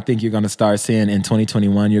general, I think you're going to start seeing in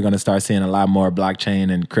 2021, you're going to start seeing a lot more blockchain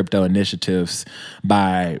and crypto initiatives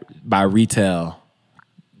by retail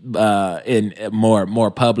in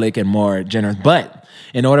more public and more generous. But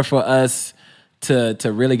in order for us to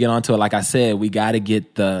really get onto it, like I said, we got to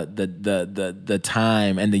get the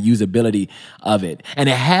time and the usability of it, and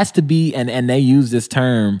it has to be. And they use this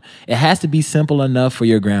term. It has to be simple enough for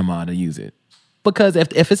your grandma to use it, because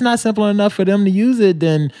if it's not simple enough for them to use it,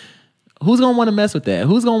 then Who's gonna want to mess with that?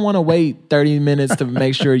 Who's gonna want to wait 30 minutes to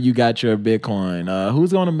make sure you got your Bitcoin?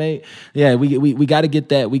 Who's gonna make? Yeah, we got to get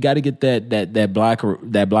that. We got to get that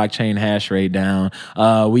blockchain hash rate down.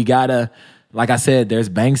 We gotta, like I said, there's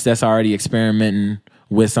banks that's already experimenting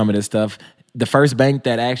with some of this stuff. The first bank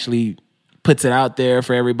that actually puts it out there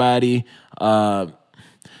for everybody, that's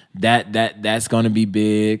going to be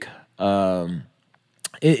big.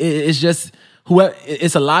 It's just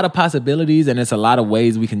it's a lot of possibilities and it's a lot of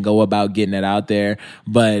ways we can go about getting it out there.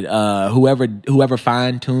 But whoever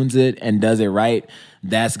fine tunes it and does it right,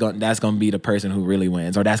 that's going to be the person who really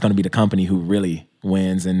wins, or that's going to be the company who really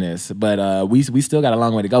wins in this. But we still got a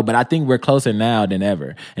long way to go. But I think we're closer now than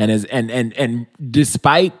ever. And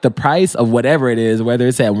despite the price of whatever it is, whether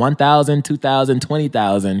it's at 1,000, 2,000,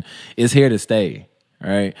 20,000, it's here to stay.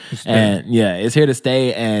 Right. And yeah, it's here to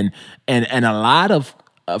stay. And a lot of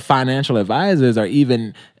financial advisors are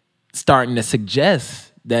even starting to suggest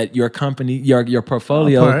that your company, your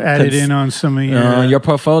portfolio, added in on some of your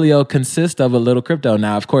portfolio consists of a little crypto.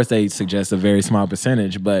 Now, of course, they suggest a very small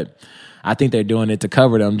percentage, but I think they're doing it to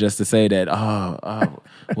cover them, just to say that,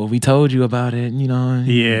 well, we told you about it, you know.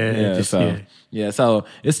 So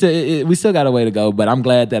it's still, we still got a way to go, but I'm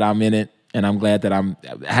glad that I'm in it. And I'm glad that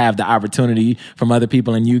have the opportunity from other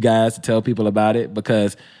people and you guys to tell people about it,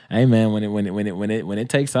 because, hey man, when it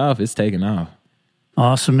takes off, it's taking off.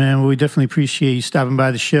 Awesome, man. Well, we definitely appreciate you stopping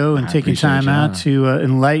by the show and taking time out to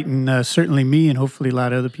enlighten certainly me and hopefully a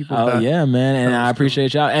lot of other people. Oh yeah, man, and I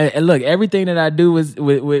appreciate y'all. And look, everything that I do with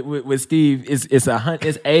Steve is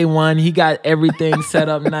A1. He got everything set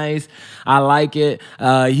up nice. I like it.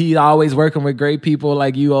 He's always working with great people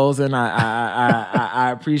like you, Olsen.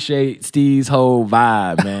 I appreciate Steve's whole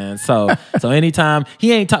vibe, man. So anytime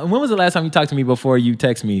he ain't when was the last time you talked to me before you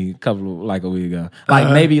text me a week ago?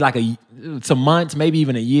 Maybe some months, maybe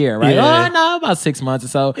even a year, right? Yeah. Oh no, about 6 months or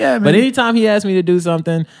so. Yeah, but anytime he asks me to do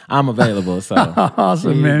something, I'm available. So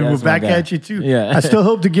awesome, man. We're back at you too. Yeah. I still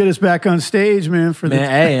hope to get us back on stage, man.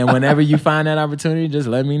 Hey, and whenever you find that opportunity, just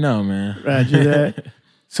let me know, man. Roger that.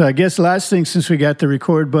 So I guess last thing, since we got the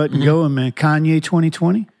record button going, man, Kanye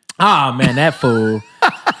 2020. Oh man, that fool.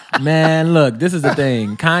 Man, look, this is the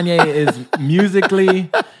thing. Kanye is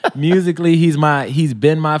musically, he's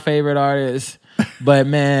been my favorite artist. But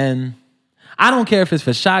man, I don't care if it's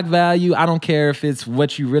for shock value. I don't care if it's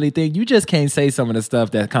what you really think. You just can't say some of the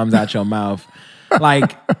stuff that comes out your mouth.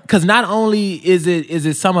 Like, because not only is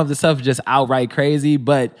it some of the stuff just outright crazy,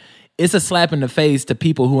 but it's a slap in the face to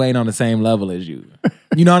people who ain't on the same level as you.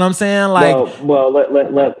 You know what I'm saying? Like, let's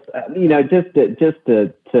just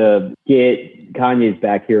to get Kanye's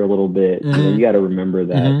back here a little bit. You got to remember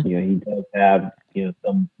that he does have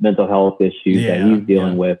some mental health issues that he's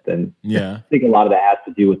dealing with, and I think a lot of that has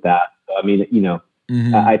to do with that. So, I mean,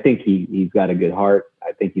 I think he's got a good heart.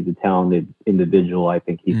 I think he's a talented individual. I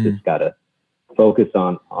think he's just got to focus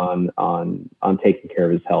on taking care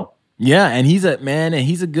of his health. Yeah, and he's a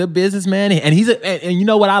good businessman, and and you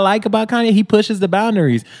know what I like about Kanye? He pushes the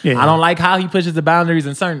boundaries. Yeah. I don't like how he pushes the boundaries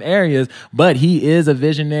in certain areas, but he is a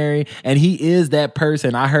visionary, and he is that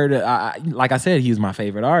person. I heard, like I said, he's my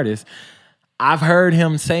favorite artist. I've heard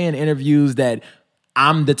him say in interviews that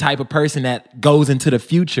I'm the type of person that goes into the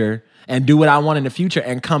future and do what I want in the future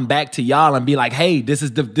and come back to y'all and be like, hey, this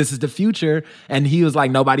is the future. And he was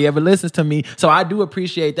like, nobody ever listens to me. So I do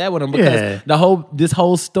appreciate that with him, because this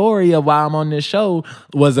whole story of why I'm on this show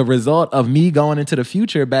was a result of me going into the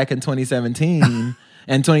future back in 2017.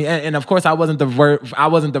 and of course I wasn't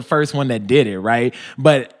the first one that did it, right?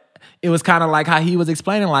 But it was kind of like how he was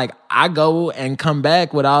explaining, like, I go and come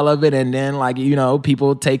back with all of it, and then, like,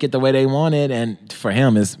 people take it the way they want it, and for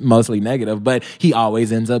him, it's mostly negative, but he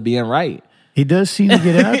always ends up being right. He does seem to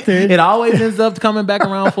get out there. It always ends up coming back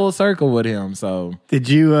around full circle with him, so. Did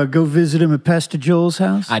you go visit him at Pastor Joel's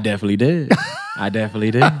house? I definitely did.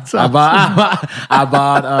 Awesome.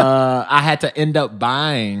 I had to end up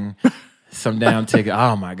buying some damn ticket.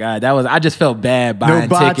 Oh my God, I just felt bad buying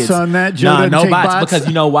tickets. No bots on that. Joe no bots, bots, because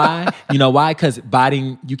you know why? Because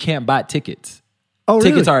you can't buy tickets. Oh,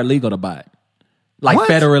 really? Tickets are illegal to buy. Like, what?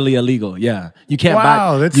 Federally illegal. Yeah, you can't buy.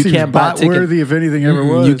 Wow, that seems bot-worthy if anything ever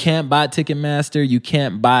was. You can't buy Ticketmaster. You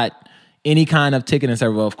can't buy any kind of ticketing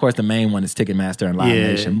service. Well, of course, the main one is Ticketmaster and Live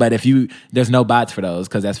Nation. But there's no bots for those,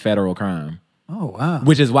 because that's federal crime. Oh, wow.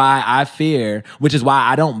 Which is why I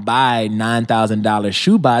don't buy $9,000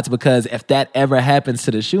 shoe bots, because if that ever happens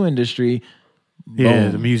to the shoe industry,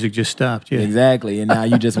 boom. The music just stopped. Yeah, exactly. And now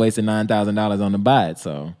you just wasted $9,000 on the bot.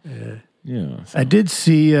 So, so. I did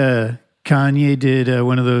see Kanye did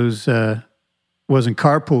one of those wasn't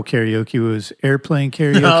carpool karaoke, it was airplane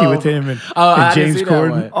karaoke with him and I didn't James see that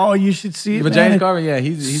Corden. one. Oh, you should see it. But man. James Corden, yeah,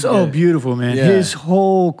 he's so good. beautiful, man. Yeah. His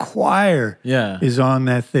whole choir Yeah. is on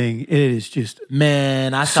that thing. It is just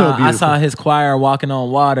Man, I So saw his choir walking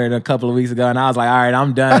on water a couple of weeks ago, and I was like, all right,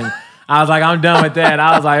 I'm done. I was like, I'm done with that.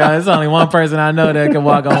 I was like, oh, there's only one person I know that can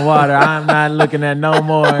walk on water. I'm not looking at no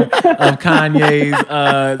more of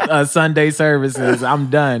Kanye's Sunday services. I'm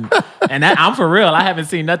done. And I'm for real. I haven't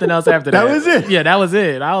seen nothing else after that. That was it? Yeah, that was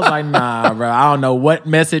it. I was like, nah, bro. I don't know what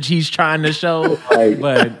message he's trying to show,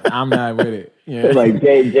 but I'm not with it. Yeah. It's like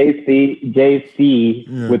JC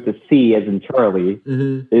with the C as in Charlie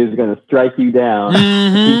is going to strike you down.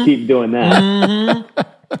 You keep doing that.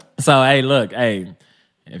 So hey, look, hey.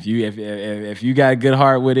 If you got a good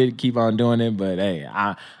heart with it, keep on doing it. But hey,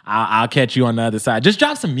 I'll catch you on the other side. Just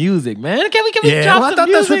drop some music, man. Can we drop some I thought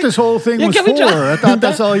music? that's what this whole thing was can we for. I thought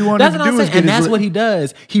that's all he wanted that's to what do I'm was saying. get And his that's what he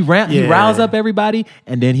does. He riles up everybody,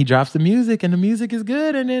 and then he drops the music, and the music is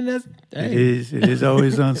good, and then that's It is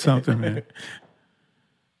always on something, man.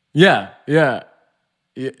 yeah,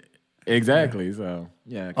 exactly. So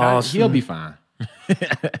yeah, Awesome. he'll be fine.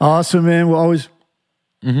 Awesome, man. We'll always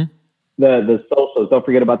The socials. Don't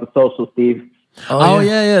forget about the socials, Steve. Oh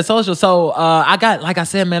yeah, social. So I got, like I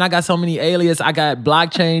said, man, I got so many aliases. I got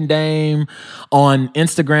Blockchain Dame on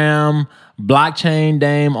Instagram, Blockchain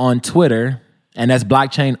Dame on Twitter, and that's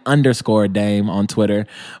blockchain_Dame on Twitter.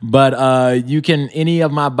 But you can, any of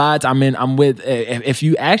my bots, I'm with, if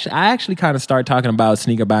you actually, I actually kind of start talking about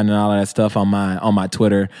sneaker buying and all of that stuff on my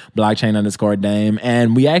Twitter, blockchain_Dame.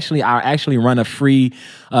 And I actually run a free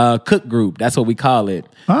cook group. That's what we call it.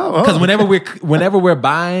 Oh. Because whenever we're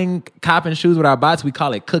buying, copping shoes with our bots, we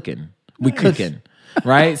call it cooking. We cooking,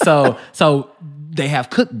 right? So they have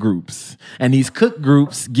cook groups, and these cook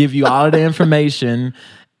groups give you all of the information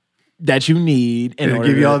that you need in order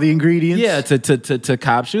give you to, all the ingredients. Yeah, to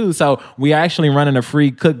cop shoes. So we are actually running a free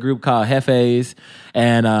cook group called Hefes,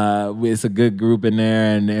 and it's a good group in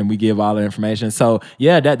there, and we give all the information. So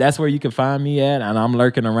yeah, that's where you can find me at, and I'm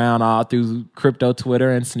lurking around all through crypto Twitter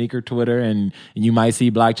and sneaker Twitter, and you might see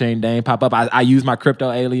Blockchain Dame pop up. I use my crypto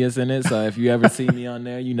alias in it, so if you ever see me on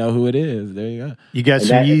there, you know who it is. There you go. You got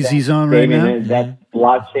some Yeezys on right now? That's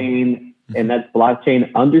blockchain. And that's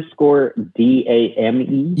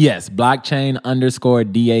blockchain_DAME. Yes,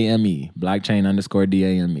 blockchain_DAME.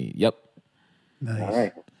 Blockchain_DAME. Yep. Nice. All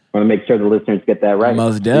right. I want to make sure the listeners get that right.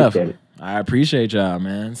 Most definitely. I appreciate y'all,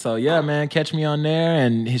 man. So yeah, man, catch me on there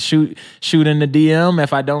and shoot in the DM.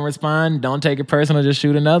 If I don't respond, don't take it personal. Just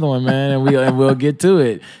shoot another one, man, and we'll get to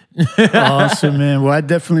it. Awesome, man. Well, I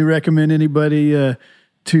definitely recommend anybody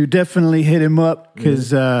to definitely hit him up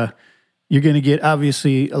because you're going to get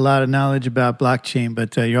obviously a lot of knowledge about blockchain,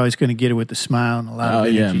 but you're always going to get it with a smile and a lot of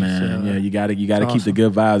energy. Yeah, man. So, yeah, you got to keep awesome. the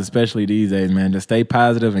good vibes, especially these days, man. Just stay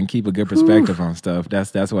positive and keep a good perspective on stuff.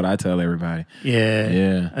 That's what I tell everybody.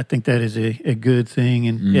 Yeah. I think that is a good thing.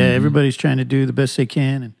 And everybody's trying to do the best they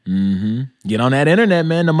can. And Get on that internet,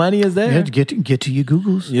 man. The money is there. get to your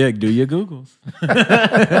Googles. Yeah, do your Googles.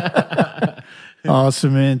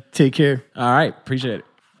 Awesome, man. Take care. All right, appreciate it.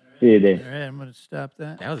 See you there. All right, I'm going to stop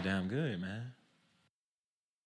that. That was damn good, man.